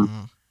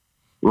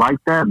Mm-hmm. like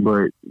that.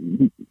 But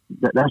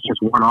that's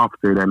just one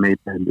officer that made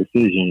that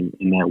decision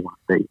in that one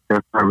state.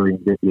 That's not really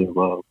indicative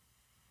of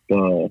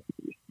the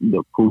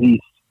the police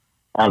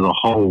as a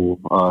whole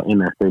in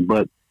that state.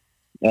 But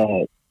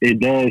it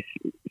does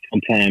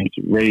sometimes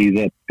raise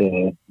up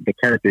the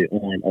carpet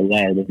on a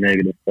lot of the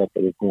negative stuff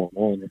that is going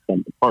on in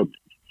some departments.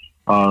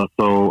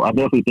 So I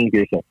definitely think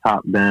it's a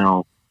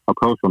top-down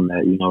approach from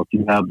that. If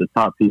you have the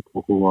top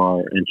people who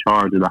are in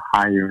charge of the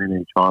hiring,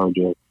 in charge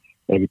of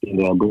everything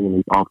that are bringing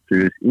these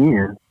officers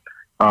in,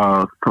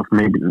 so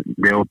maybe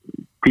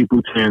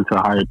people tend to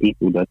hire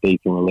people that they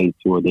can relate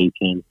to,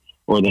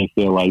 or they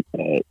feel like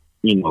that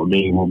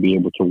they will be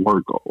able to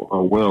work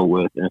or well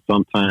with. And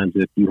sometimes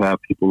if you have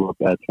people up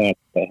at top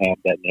that have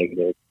that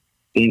negative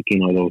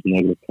thinking or those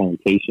negative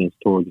connotations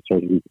towards a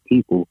certain group of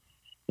people,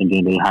 and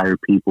then they hire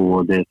people,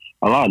 or that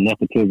a lot of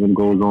nepotism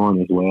goes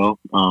on as well,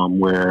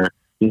 where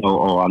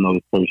oh, I know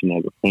this person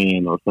as a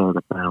fan or son of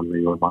the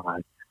family or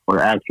the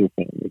actual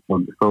family.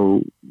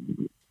 So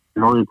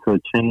in order to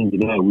change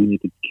that, we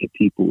need to get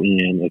people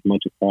in as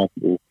much as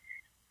possible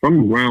from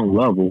the ground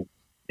level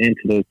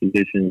into those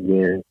positions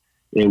where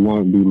it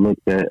won't be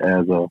looked at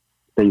as a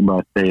state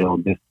by state. Oh,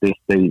 this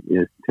state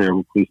is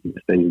terrible. Police in the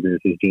state is this.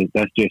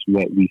 That's just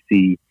what we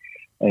see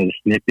as a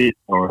snippet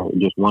or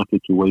just one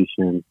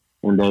situation,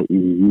 and that is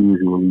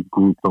usually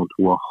grouped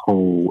onto a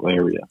whole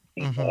area.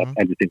 Mm-hmm.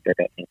 I just think that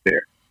that's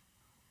unfair.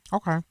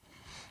 Okay.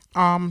 So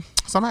I'm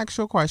gonna ask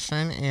you a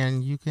question,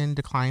 and you can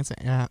decline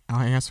to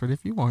answer it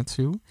if you want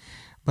to,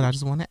 but I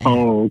just want to ask.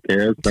 Oh, okay.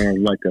 That sounds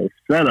like a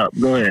setup.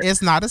 Go ahead.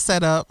 It's not a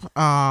setup.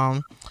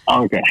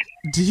 Okay.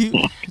 Do you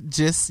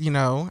just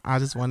I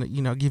just want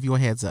to give you a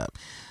heads up.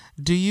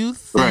 Do you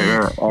think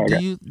Right.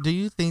 Okay. do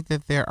you think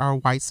that there are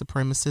white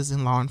supremacists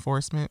in law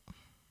enforcement?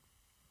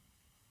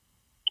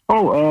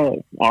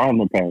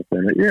 I'm a fan of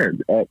it. Yeah,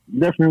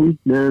 definitely.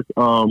 There's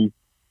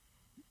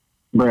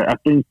but I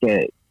think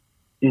that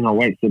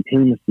white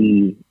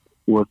supremacy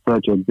was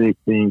such a big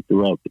thing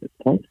throughout this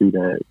country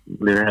that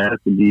there has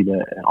to be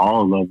that at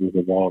all levels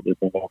of all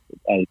different walks of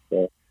life.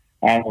 So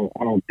I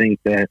don't think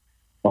that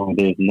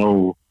there's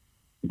no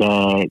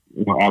there's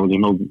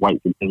no white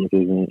supremacists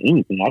in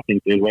anything. I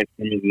think there's white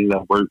supremacists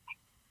that work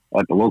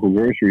at the local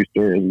grocery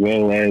store as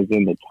well as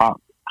in the top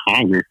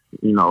Congress.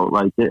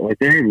 Like they're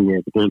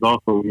everywhere. But there's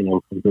also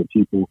some good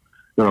people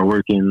that are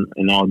working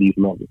in all these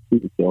levels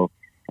too. So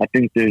I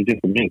think there's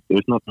just a mix.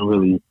 There's nothing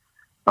really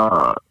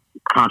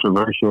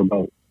controversial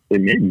about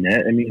admitting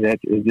that. I mean,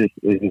 it's just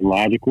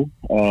logical.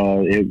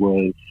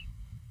 It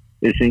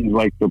seems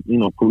like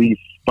the police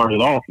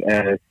started off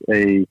as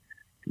a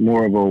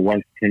more of a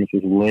white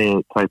supremacist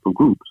led type of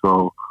group.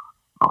 So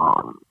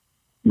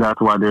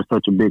that's why there's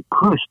such a big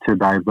push to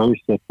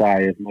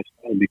diversify as much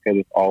as, because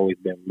it's always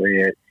been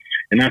led.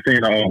 And not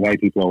saying that all white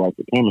people are white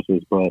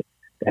supremacists, but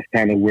that's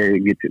kind of where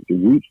it gets its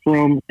roots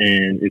from,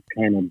 and it's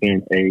kind of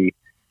been a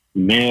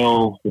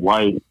male,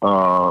 white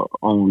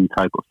only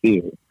type of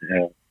field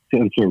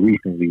until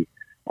recently.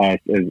 As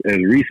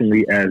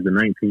recently as the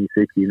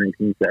 1960s,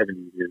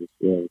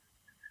 1970s,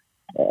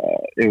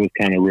 it was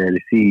kind of rare to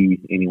see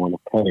anyone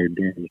of color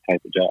doing this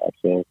type of job.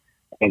 So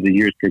as the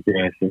years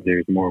progress and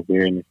there's more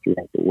awareness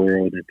throughout the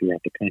world and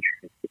throughout the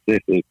country in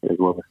specific, as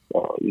well as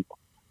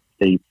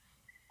states,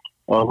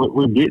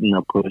 we're getting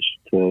a push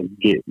to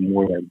get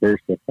more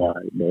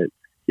diversified. But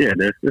yeah,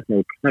 there's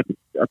no. I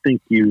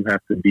think you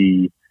have to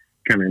be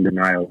kind of in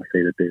denial and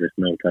say that there's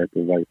no type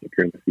of white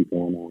supremacy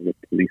going on with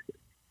police.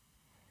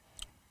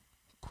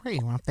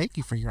 Great. Well, thank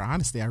you for your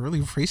honesty. I really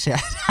appreciate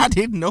it. I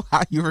didn't know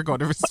how you were going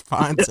to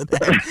respond to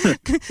that.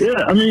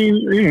 Yeah, I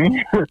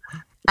mean,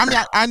 I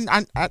mean,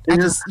 I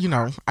just,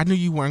 I knew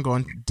you weren't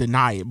going to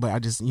deny it, but I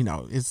just,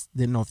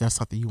 didn't know if that's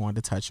something you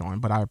wanted to touch on.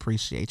 But I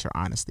appreciate your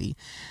honesty.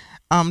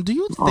 Do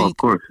you think? Of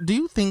course. Do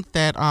you think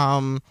that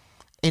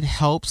it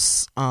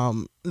helps?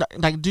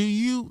 Like, do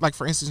you, like,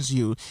 for instance,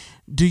 do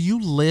you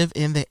live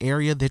in the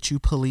area that you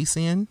police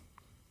in?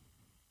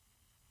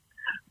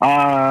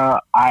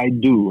 I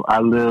do. I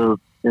live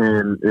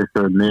in, it's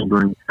a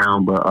neighboring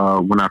town, but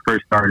when I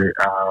first started,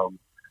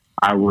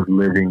 I was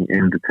living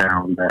in the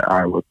town that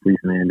I was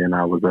policing in, and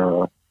I was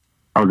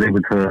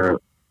able to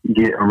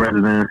get a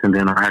residence, and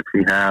then I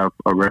actually have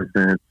a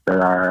residence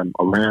that I'm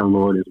a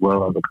landlord as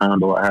well as a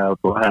condo I have.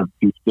 So I have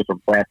these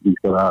different properties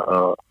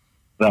that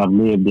I've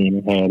lived in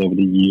and had over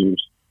the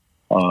years.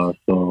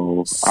 So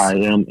So I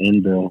am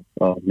in the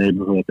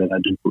neighborhood that I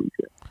do police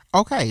in.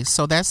 Okay,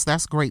 so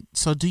that's great.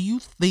 So do you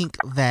think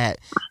that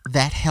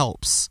that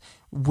helps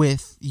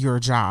with your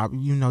job?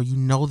 You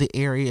know the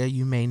area,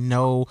 you may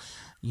know,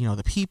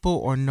 the people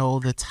or know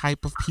the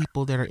type of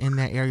people that are in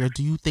that area.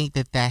 Do you think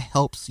that that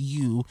helps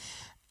you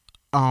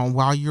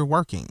while you're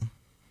working?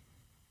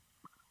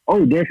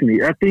 Oh,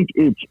 definitely. I think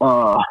it's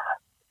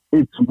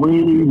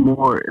way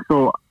more.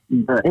 So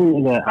the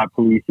area that I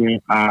police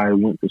in, I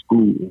went to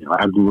school.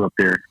 I grew up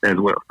there as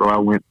well. So I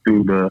went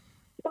through the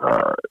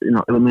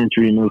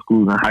elementary, middle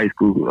school, and high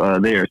school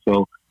there.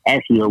 So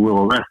actually, I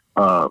will arrest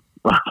a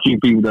few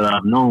people that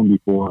I've known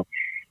before.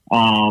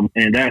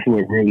 And that's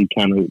what really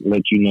kind of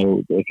lets you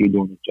know if you're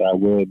doing this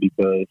job well,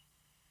 because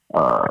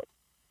uh,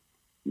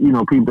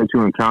 people that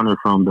you encounter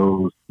from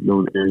those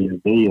areas,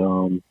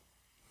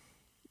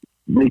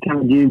 they kind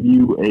of give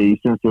you a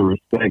sense of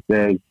respect.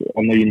 As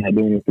I know you're not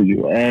doing this because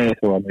you're an ass,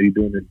 or I know you're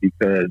doing this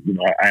because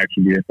I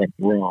actually did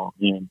something wrong.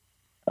 And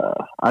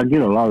I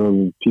get a lot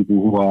of people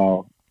who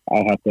I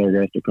have to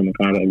arrest or come in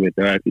contact with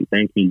that actually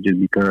thank me just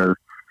because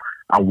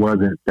I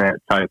wasn't that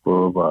type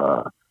of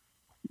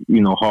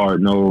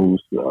hard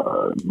nosed.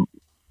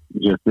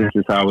 Just this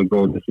is how it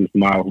goes. This is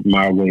my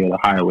way or the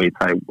highway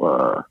type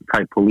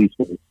police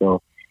force.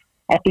 So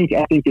I think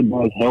it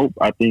does help.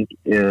 I think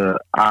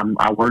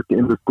I work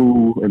in the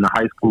school, in the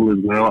high school as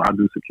well. I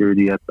do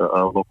security at the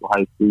local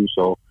high school,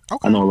 so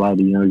Okay. I know a lot of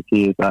the younger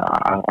kids.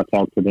 I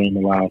talk to them a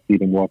lot. I see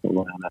them walking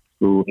around at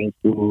school. In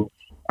school,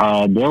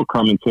 they'll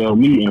come and tell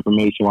me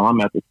information while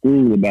I'm at the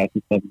school about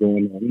some stuff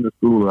going on in the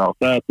school or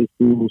outside the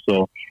school.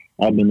 So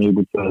I've been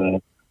able to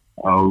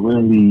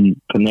really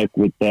connect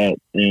with that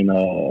and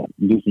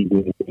do some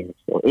good things.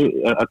 So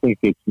I think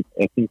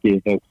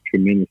it helps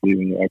tremendously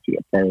when you're actually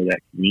a part of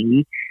that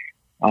community.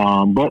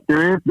 But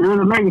there is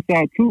a negative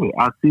side to it.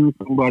 I've seen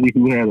somebody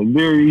who had a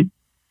very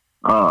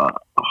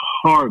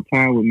hard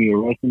time with me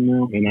arresting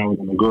them, and I was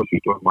in the grocery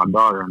store with my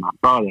daughter, and I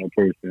saw that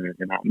person,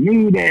 and I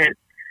knew that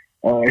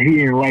he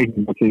didn't like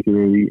me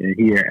particularly, and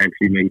he had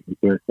actually made some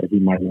threats that he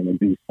might want to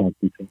do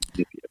something to me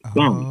if he had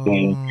done.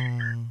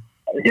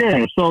 So,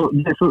 yeah, so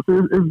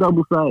it's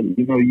double sided.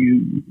 You're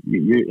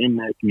in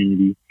that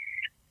community.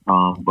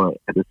 But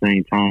at the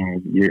same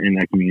time, you're in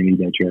that community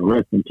that you're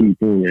arresting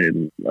people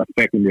and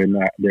affecting their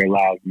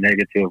lives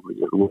negatively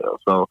as well.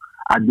 So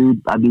I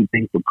do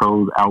think the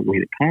pros outweigh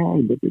the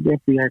cons, but they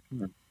definitely are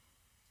cons.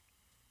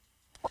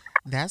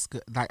 That's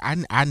good. Like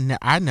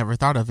I never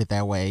thought of it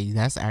that way.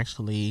 That's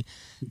actually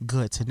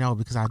good to know,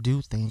 because I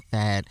do think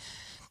that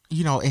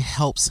it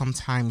helps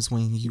sometimes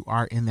when you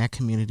are in that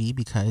community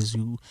because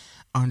you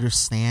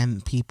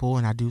understand people.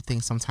 And I do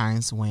think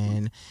sometimes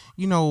when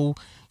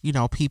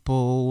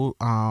people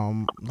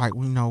like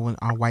when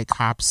white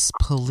cops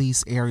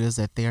police areas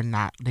that they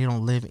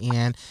don't live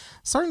in,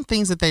 certain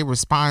things that they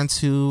respond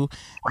to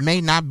may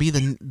not be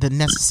the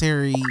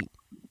necessary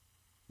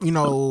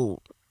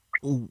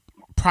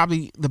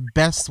probably the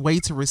best way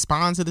to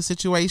respond to the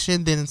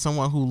situation than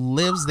someone who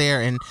lives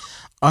there and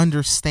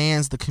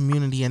understands the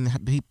community and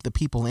the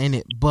people in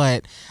it.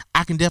 But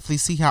I can definitely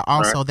see how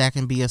also that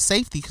can be a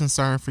safety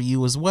concern for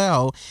you as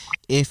well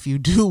if you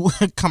do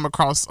come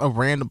across a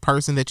random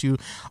person that you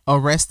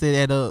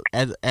arrested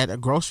at a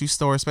grocery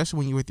store, especially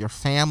when you're with your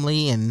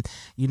family and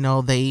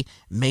they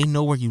may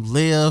know where you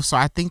live. So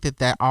I think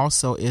that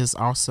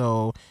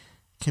also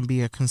can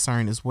be a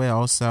concern as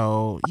well.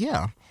 So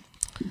yeah.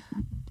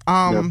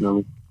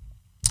 Definitely.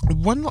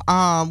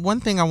 One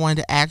thing I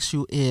wanted to ask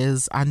you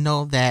is, I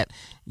know that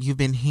you've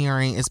been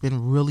hearing it's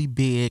been really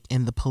big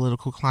in the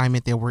political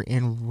climate that we're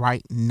in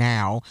right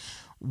now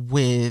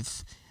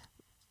with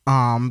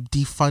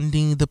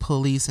defunding the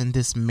police and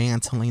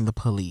dismantling the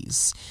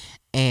police.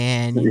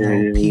 And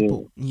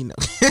people,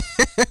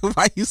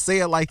 why you say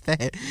it like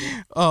that?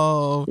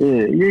 Oh,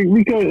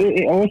 because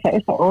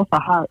it's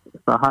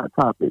a hot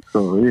topic.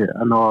 So yeah,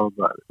 I know all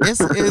about it.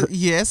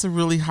 It's a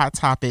really hot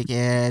topic,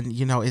 and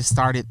it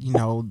started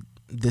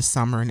this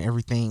summer and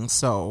everything.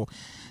 So,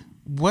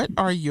 what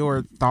are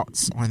your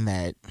thoughts on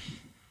that?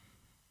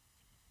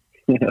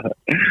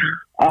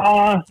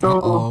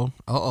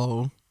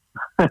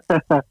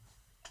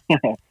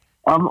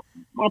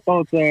 My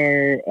thoughts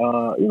are,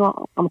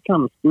 I'm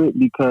kind of split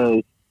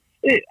because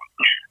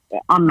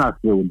I'm not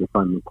still with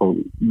defunding the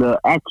police. The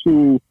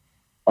actual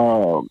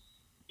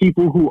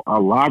people who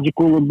are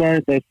logical about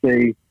it, that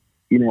say,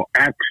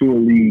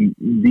 actually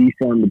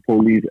defund the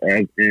police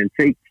and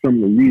take some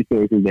of the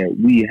resources that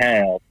we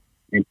have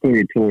and put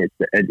it towards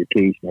the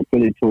education, or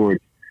put it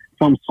towards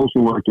some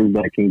social workers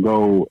that can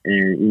go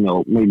and,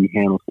 maybe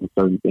handle some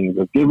certain things,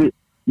 or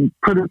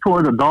put it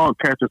towards a dog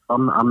catcher. So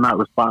I'm not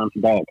responding to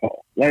dog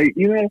calls.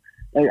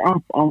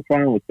 I'm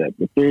fine with that.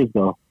 But there's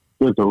the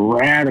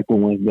radical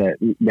ones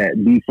that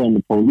defund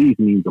the police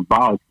means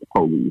abolish the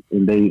police,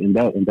 and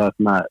that's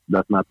not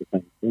the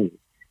same thing.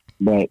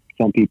 But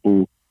some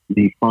people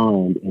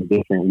defund in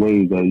different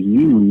ways as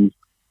used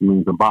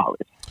means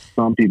abolish.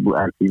 Some people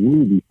actually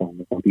mean defund,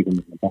 and some people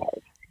mean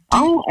abolish. I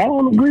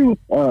don't agree with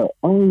the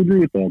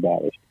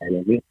abolish part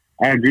of it.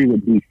 I agree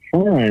with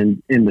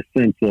defund in the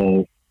sense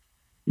of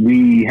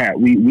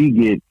we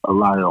get a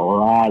lot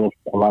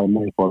of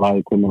money for a lot of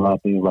equipment, a lot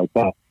of things like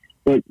that.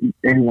 But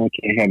everyone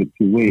can't have it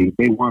two ways.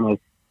 They want us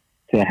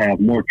to have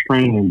more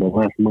training but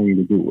less money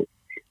to do it.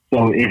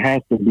 So it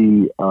has to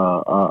be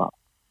a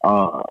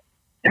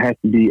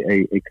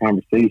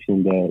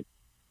conversation that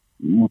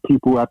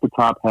people at the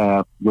top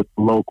have with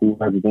local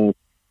residents,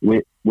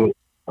 with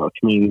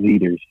community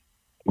leaders.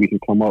 We can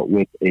come up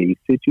with a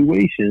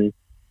situation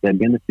that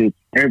benefits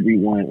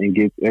everyone and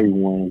gives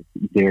everyone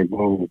their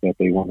goals that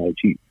they want to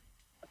achieve.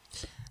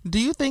 Do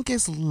you think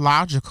it's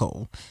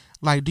logical?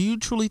 Like, do you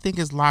truly think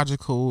it's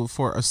logical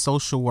for a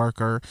social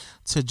worker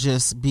to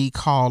just be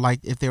called, like,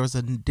 if there was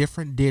a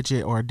different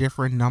digit or a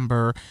different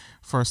number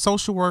for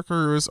social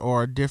workers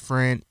or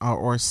different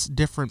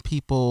different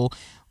people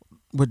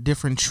with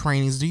different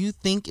trainings? Do you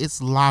think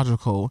it's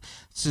logical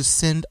to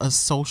send a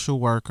social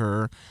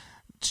worker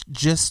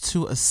just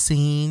to a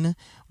scene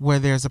where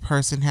there's a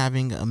person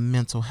having a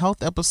mental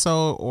health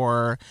episode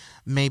or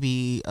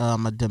maybe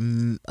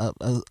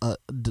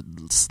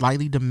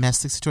slightly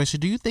domestic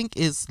situation? Do you think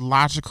it's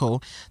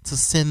logical to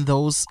send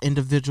those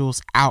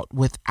individuals out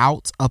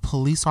without a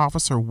police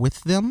officer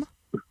with them?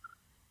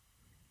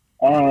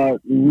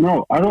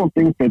 No, I don't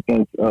think that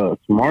that's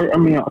smart. I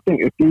mean, I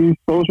think if these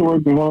social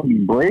workers want to be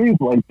brave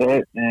like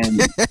that,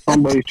 and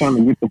somebody trying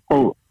to get the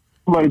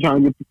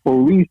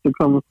police to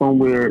come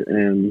somewhere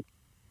and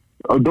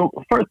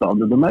first off,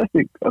 the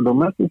domestic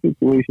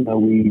situation that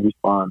we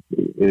respond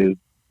to is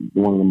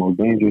one of the most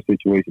dangerous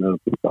situations that a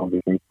police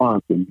officer can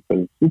respond to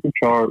because it's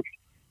supercharged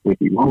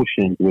with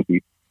emotions, with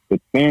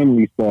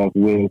family stuff,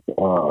 with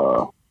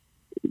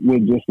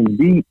just some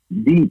deep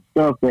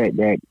stuff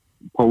that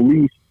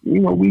police. You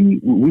know,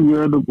 we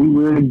wear the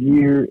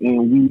gear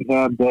and we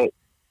have that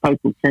type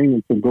of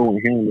training to go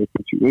and handle the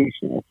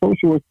situation. A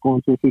social worker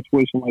going to a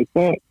situation like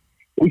that,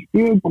 they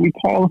still gonna be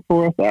calling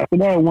for us after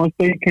that once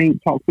they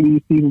can't talk to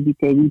these people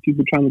because these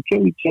people trying to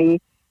kill each other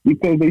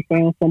because they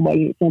found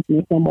something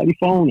in somebody's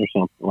phone or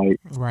something. Like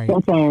Right.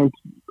 sometimes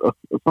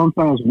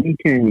we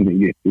can't even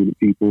get through to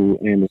people,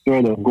 and the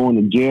threat of going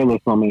to jail or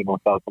something ain't gonna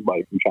stop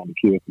somebody from trying to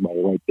kill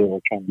somebody right there or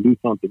trying to do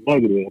something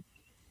negative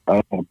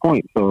at that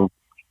point. So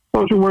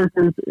social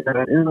workers, at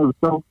the end of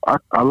itself, a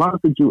lot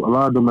of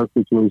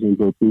domestic situations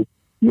go to.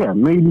 Yeah,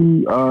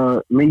 maybe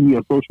a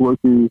social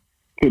worker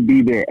could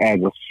be there as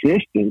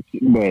assistance,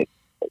 but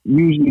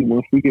usually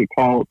once we get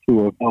called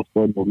to a house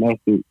for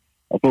domestic,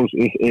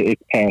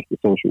 it's past the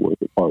social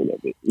worker part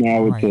of it.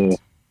 Now Right.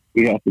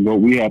 we have to go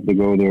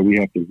there, we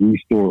have to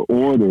restore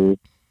order,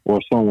 or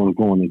someone's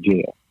going to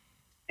jail.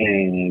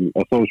 And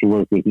a social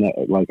worker is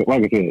not like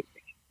I said,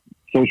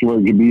 social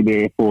worker could be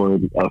there for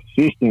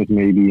assistance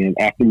maybe, and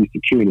after we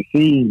secure the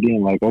scene,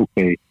 then like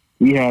okay,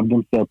 we have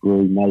them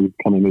separated. Now we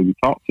come and maybe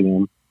talk to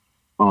them.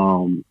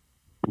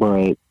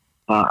 But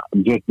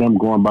just them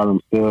going by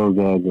themselves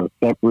as a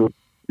separate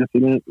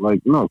incident,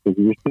 like no, because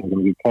we're still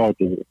going to get called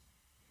to it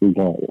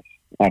regardless.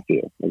 I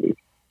feel at least.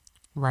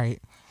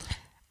 Right.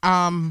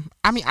 I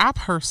mean,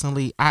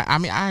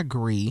 I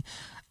agree.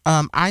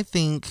 I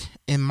think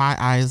in my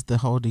eyes, the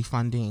whole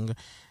defunding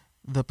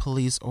the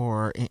police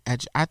I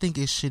think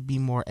it should be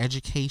more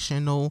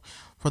educational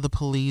for the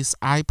police.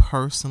 I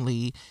feel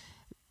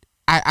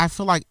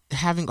like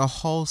having a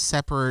whole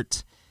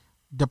separate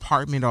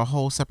department or a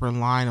whole separate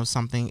line of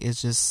something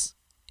is just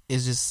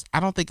I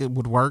don't think it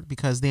would work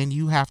because then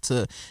you have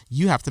to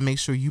make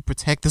sure you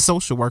protect the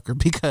social worker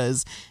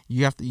because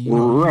you have to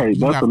right.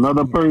 That's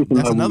another person.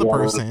 That's another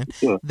person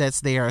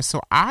that's there. So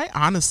I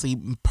honestly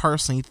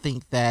personally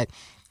think that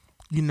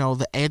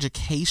the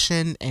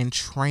education and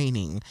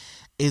training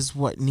is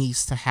what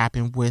needs to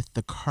happen with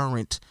the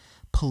current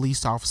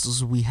police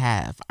officers we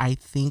have. I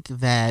think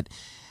that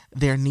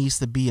there needs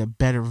to be a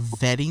better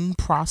vetting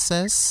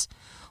process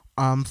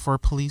for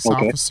police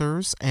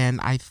officers, and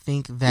I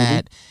think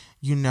that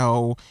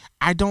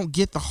I don't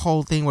get the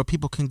whole thing where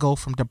people can go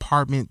from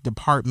department to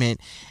department,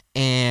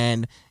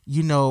 and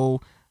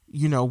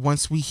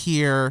once we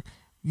hear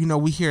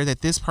that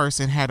this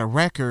person had a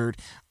record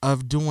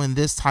of doing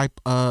this type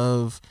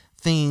of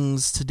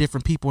things to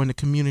different people in the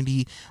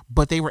community,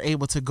 but they were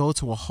able to go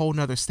to a whole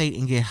nother state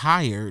and get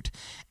hired,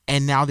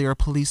 and now they're a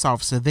police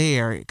officer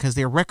there because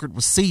their record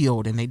was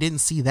sealed and they didn't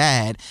see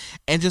that,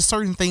 and just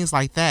certain things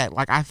like that.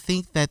 Like, I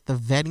think that the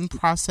vetting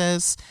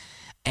process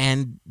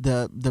and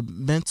the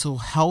mental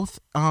health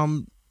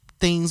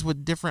things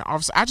with different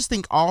officers, I just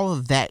think all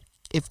of that,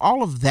 if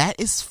all of that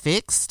is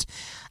fixed,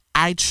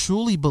 I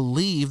truly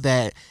believe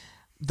that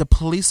the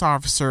police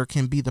officer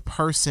can be the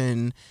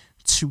person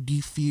to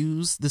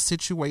defuse the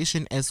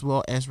situation as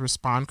well as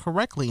respond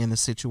correctly in the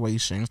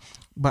situation.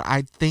 But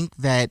I think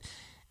that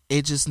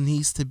it just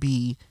needs to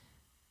be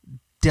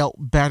dealt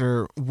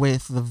better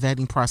with the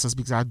vetting process,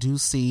 because I do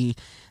see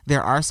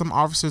there are some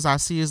officers I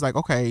see is like,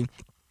 okay,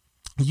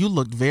 you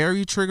looked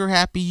very trigger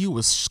happy, you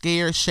was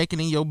scared, shaking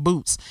in your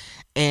boots,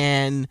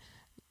 and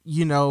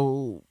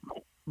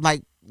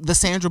like the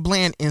Sandra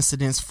Bland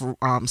incidents for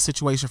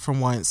situation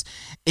from once,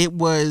 it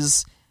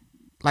was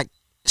like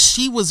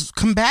she was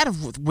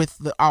combative with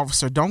the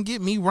officer, don't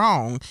get me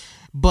wrong,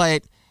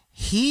 but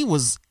he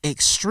was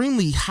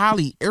extremely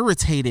highly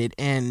irritated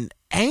and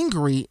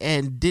angry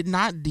and did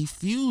not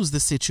defuse the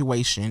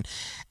situation.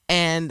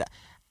 And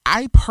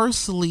I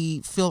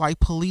personally feel like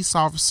police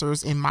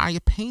officers, in my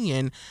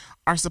opinion,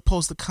 are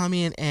supposed to come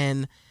in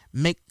and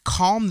make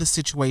calm the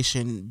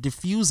situation,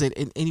 diffuse it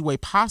in any way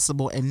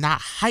possible, and not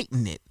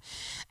heighten it.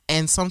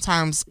 And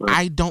sometimes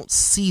I don't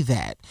see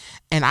that,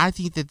 and I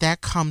think that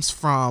that comes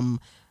from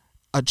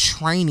a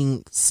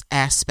training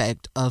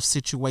aspect of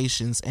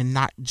situations, and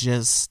not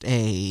just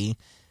a,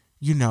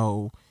 you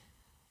know,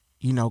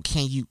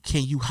 can you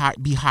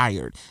be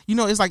hired?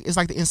 It's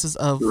like the instance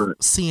of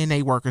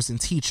CNA workers and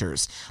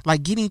teachers,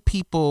 like getting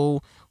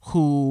people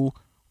who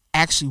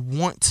actually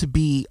want to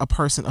be a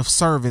person of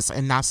service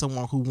and not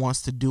someone who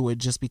wants to do it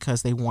just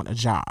because they want a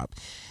job.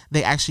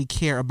 They actually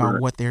care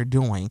about what they're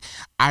doing.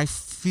 I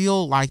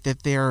feel like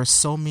that there are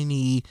so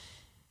many,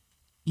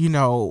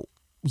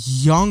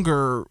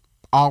 younger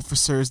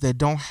officers that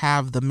don't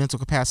have the mental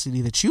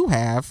capacity that you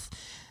have,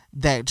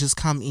 that just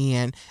come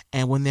in,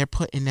 and when they're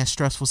put in that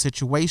stressful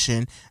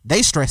situation,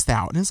 they stressed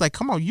out. And it's like,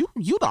 come on, you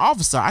the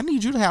officer. I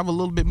need you to have a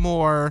little bit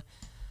more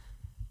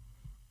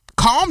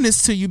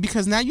calmness to you,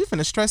 because now you're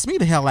finna stress me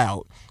the hell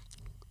out.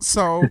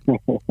 So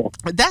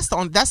I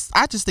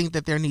just think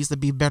that there needs to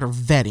be better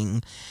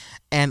vetting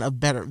and a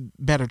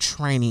better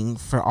training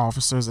for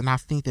officers. And I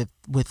think that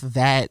with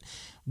that,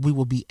 we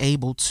will be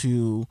able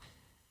to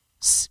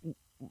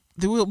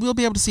we'll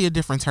be able to see a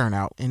different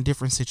turnout in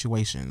different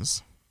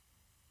situations.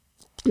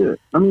 Yeah,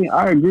 I mean,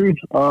 I agree.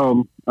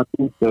 I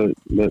think that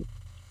the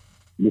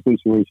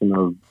situation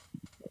of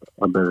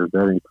a better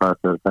vetting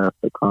process has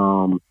to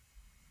come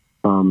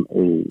from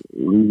a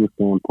legal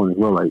standpoint as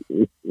well. Like,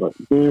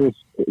 there's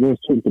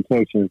certain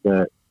protections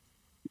that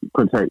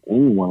protect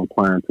anyone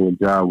applying to a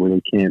job, where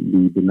they can't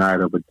be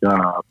denied of a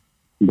job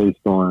based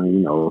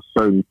on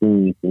certain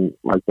things and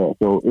like that.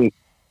 So if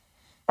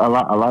a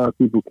lot of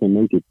people can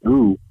make it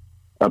through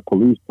a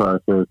police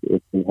process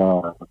if they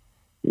have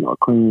a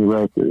clean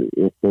record,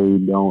 if they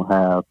don't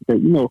have,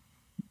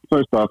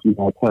 first off, you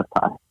got to test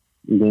high.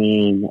 Then,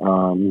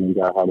 you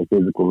got to have the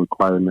physical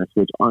requirements,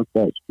 which aren't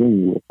that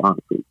strenuous,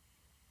 honestly.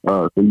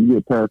 So you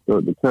get past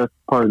the test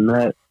part of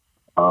that.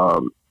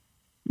 You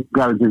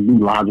got to just be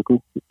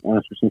logical,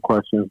 answer some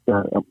questions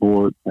that a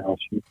board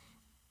asks you.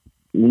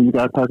 And then you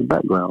got to pass a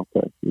background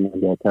test. You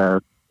got to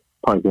pass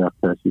polygraph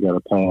test. You got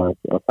to pass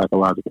a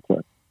psychological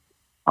test.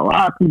 A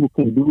lot of people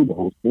can do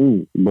those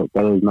things, but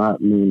that does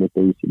not mean that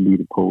they should be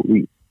the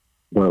police.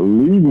 But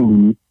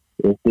legally,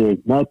 if there's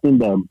nothing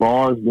that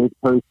bars this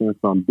person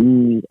from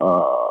being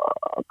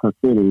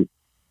considered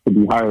to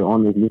be hired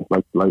on this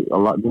list, like a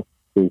lot of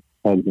this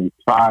has been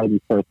tried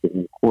and tested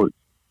in courts,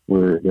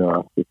 where there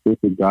are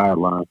specific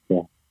guidelines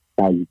to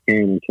how you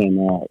can and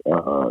cannot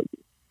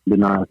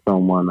deny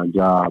someone a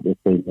job if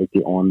they make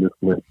it on this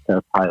list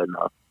that's high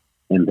enough,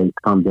 and they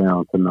come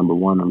down to number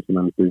one,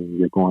 number three, and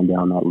you're going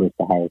down that list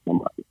to hire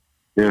somebody.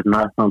 There's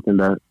not something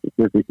that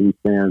specifically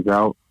stands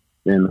out,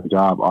 then the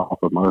job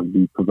offer must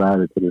be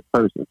provided to this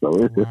person. So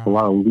it's just a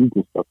lot of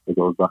legal stuff that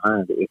goes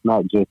behind it. It's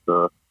not just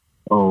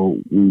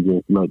we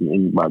just letting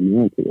anybody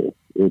into this.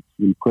 It's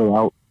we put it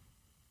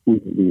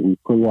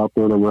out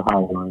there that we're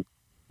hiring.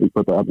 We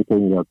put the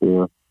application out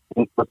there,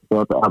 and fill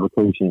out the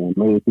application and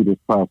made it through this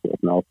process.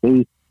 Now, if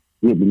they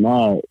get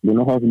denied, then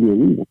there has to be a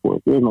reason for it.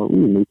 If there's no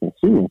reason, they can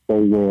sue and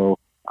say, well,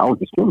 I was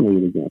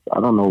discriminated against. I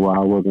don't know why I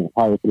wasn't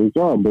hired for this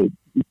job, but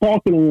you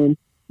talking to them,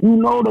 you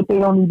know that they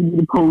don't need to be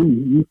the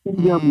police. You see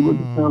them, you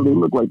look at them, they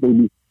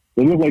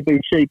look like they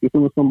shake as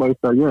soon as somebody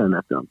starts yelling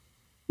at them.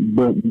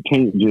 But you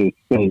can't just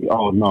say,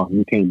 oh no,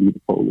 you can't be the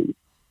police.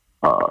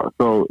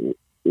 So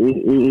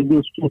it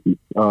gets tricky.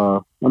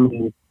 I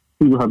mean,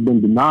 people have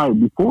been denied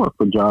before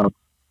for jobs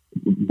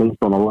based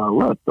on a lot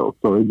less though.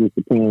 So it just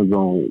depends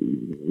on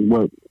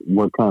what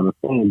kind of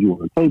stand you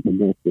want to take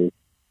against it.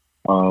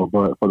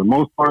 But for the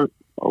most part,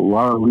 a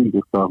lot of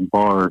legal stuff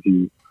bars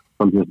you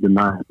from just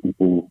denying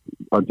people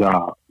a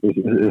job. It's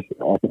at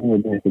the end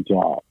of the day, it's a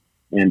job,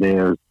 and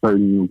there's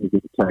certain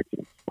legal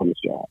protections for this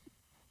job.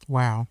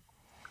 Wow,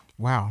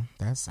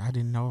 I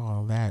didn't know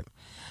all that.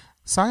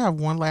 So I have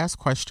one last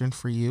question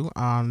for you.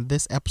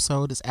 This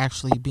episode is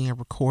actually being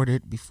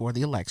recorded before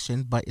the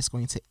election, but it's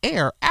going to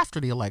air after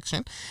the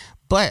election.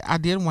 But I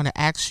did want to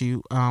ask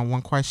you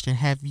one question.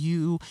 Have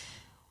you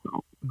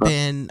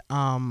been,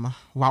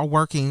 while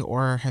working,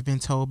 or have been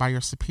told by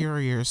your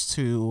superiors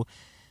to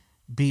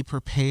be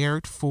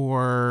prepared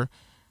for,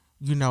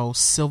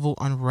 civil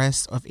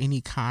unrest of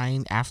any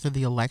kind after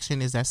the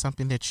election? Is that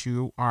something that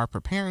you are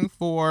preparing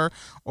for,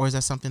 or is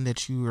that something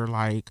that you are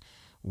like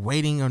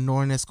waiting or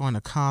knowing that's going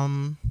to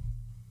come?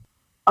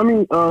 I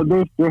mean,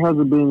 there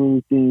hasn't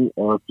been anything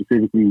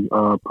specifically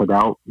put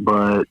out,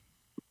 but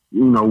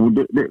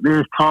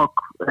there's talk.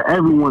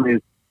 Everyone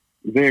is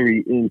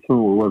very in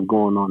tune with what's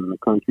going on in the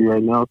country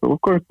right now. So of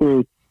course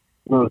there's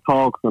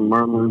talks and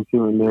murmurs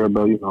here and there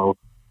about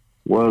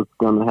what's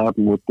going to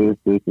happen with this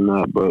and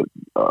that. But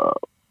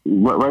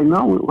right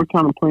now we're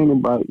kind of playing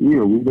it by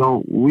ear.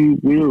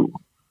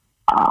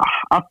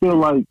 I feel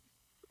like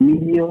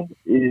media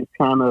is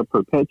kind of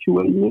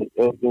perpetuating it,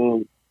 and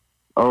then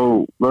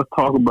let's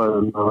talk about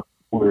it enough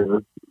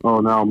where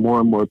now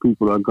more and more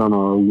people are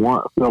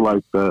gonna feel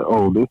like that.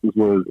 This is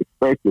what is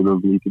expected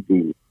of me to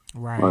do.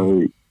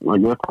 Right.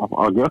 Like,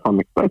 I guess I'm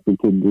expected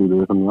to do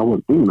this. I mean, I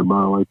wasn't thinking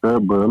about it like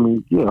that, but I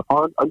mean, yeah,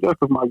 I guess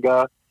if my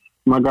guy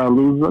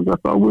loses, I guess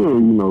I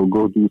will,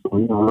 go do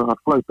something. I feel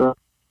like that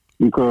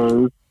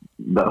because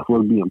that's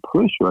what's being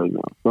pushed right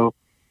now. So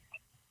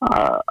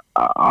I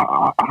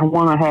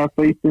want to have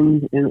faith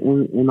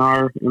in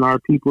our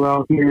people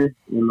out here,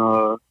 in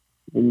our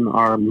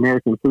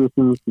American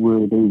citizens,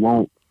 where they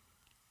won't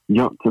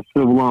jump to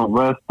civil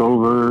unrest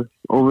over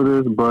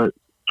this. But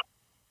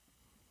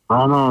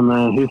I don't know,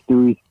 man.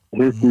 History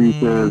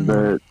says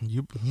that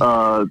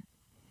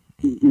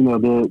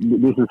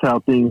this is how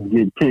things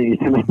get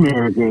changed in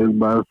America, is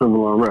by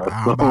civil unrest.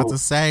 I'm about to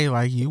say,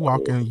 like, you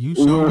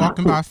sure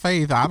walking by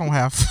faith. I don't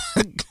have,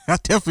 I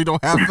definitely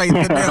don't have faith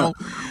in them.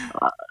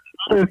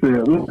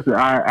 Listen,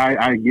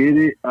 I get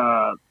it.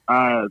 I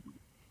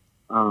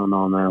don't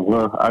know, man.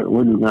 Well,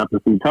 we're just gonna have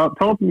to see. Talk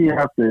to me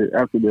after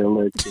the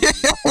election.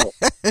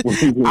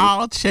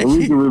 I'll check.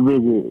 We can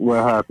revisit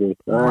what happened.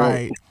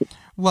 Right.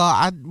 Well,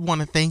 I want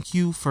to thank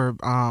you for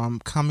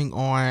coming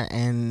on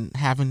and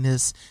having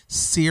this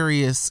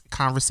serious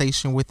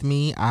conversation with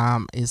me.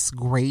 It's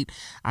great.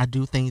 I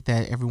do think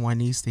that everyone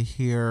needs to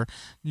hear,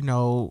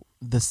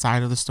 the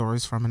side of the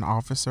stories from an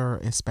officer,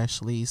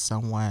 especially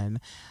someone,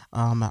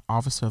 an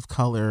officer of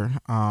color.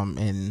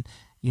 And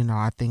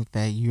I think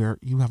that you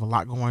have a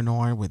lot going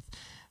on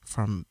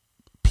from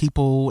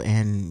people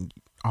and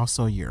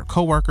also your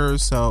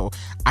coworkers. So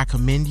I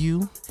commend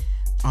you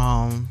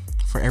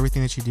for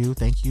everything that you do.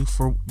 Thank you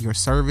for your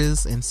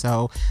service. And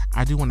so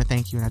I do want to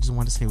thank you. And I just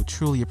want to say we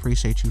truly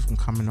appreciate you from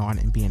coming on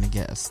and being a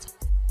guest.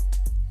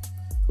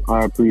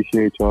 I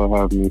appreciate y'all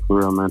having me, for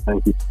real, man.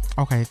 Thank you.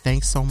 Okay,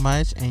 thanks so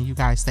much. And you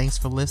guys, thanks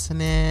for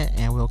listening.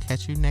 And we'll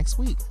catch you next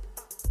week.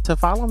 To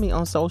follow me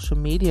on social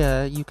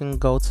media, you can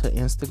go to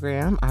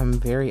Instagram. I'm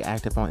very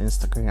active on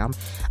Instagram.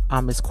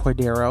 It's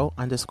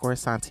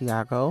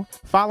Cordero_Santiago.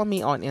 Follow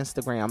me on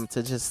Instagram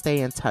to just stay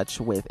in touch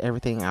with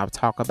everything I'll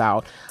talk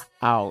about.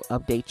 I'll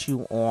update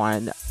you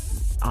on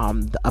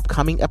the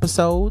upcoming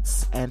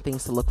episodes and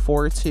things to look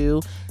forward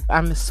to.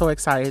 I'm so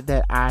excited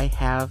that I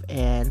have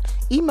an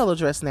email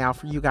address now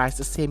for you guys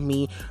to send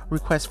me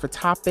requests for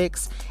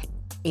topics,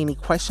 any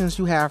questions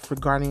you have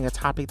regarding a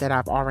topic that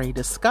I've already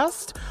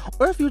discussed,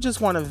 or if you just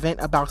want to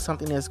vent about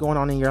something that's going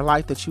on in your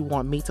life that you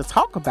want me to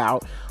talk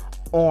about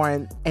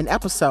on an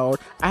episode.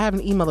 I have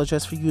an email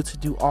address for you to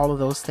do all of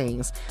those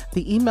things.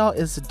 The email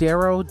is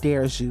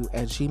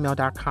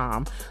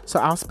darodaresu@gmail.com.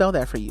 So I'll spell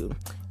that for you.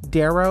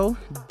 Daro,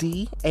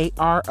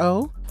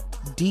 DARODARESU.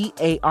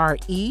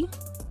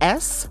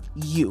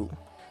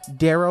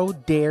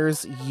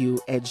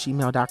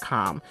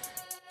 darodaresu@gmail.com.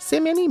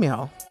 Send me an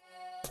email.